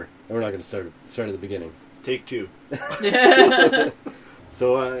much over, and we're not going to start at the beginning. Take two.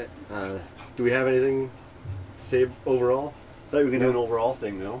 So, do we have anything to save overall? I thought you were going to do an overall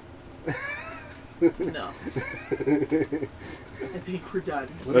thing, no? No. I think we're done.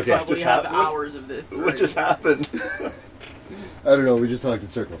 We Okay. probably Just have happened? hours of this. What just happened? I don't know. We just talked in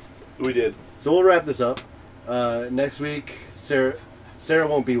circles. We did. So we'll wrap this up. Next week, Sarah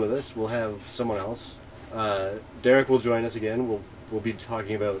won't be with us. We'll have someone else. Derek will join us again. We'll be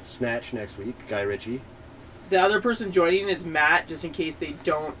talking about Snatch next week. Guy Ritchie. The other person joining is Matt, just in case they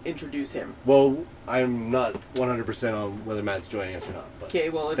don't introduce him. Well, I'm not 100% on whether Matt's joining us or not. But Okay,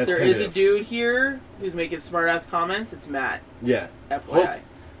 well, if that's there is a tentative. dude here who's making smart-ass comments, it's Matt. Yeah. FYI.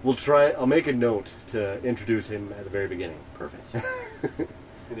 We'll try. I'll make a note to introduce him at the very beginning. Perfect.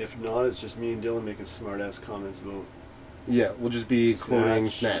 And if not, it's just me and Dylan making smart-ass comments about Yeah, we'll just be quoting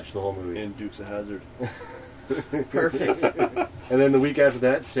Snatch. Snatch the whole movie. and Dukes of Hazzard. Perfect. And then the week after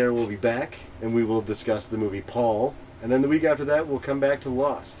that, Sarah will be back, and we will discuss the movie Paul. And then the week after that, we'll come back to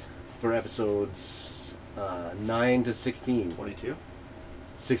Lost for episodes 9 to 16. 22?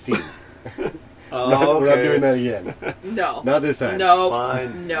 16. Oh, We're not doing that again. No. Not this time. No.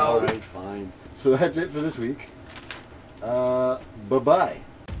 Fine. No. All right, fine. So that's it for this week. Bye-bye.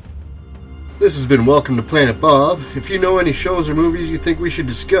 This has been Welcome to Planet Bob. If you know any shows or movies you think we should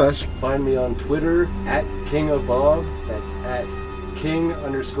discuss, find me on Twitter at King of Bob. That's at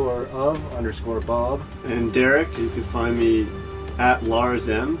King_of_Bob. And Derek, you can find me at Lars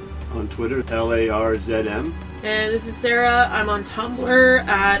M on Twitter, LARZM. And this is Sarah. I'm on Tumblr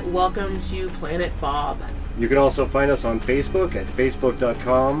at Welcome to Planet Bob. You can also find us on Facebook at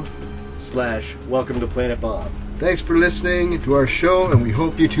facebook.com/Welcome to Planet Bob. Thanks for listening to our show, and we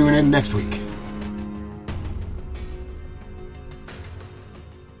hope you tune in next week.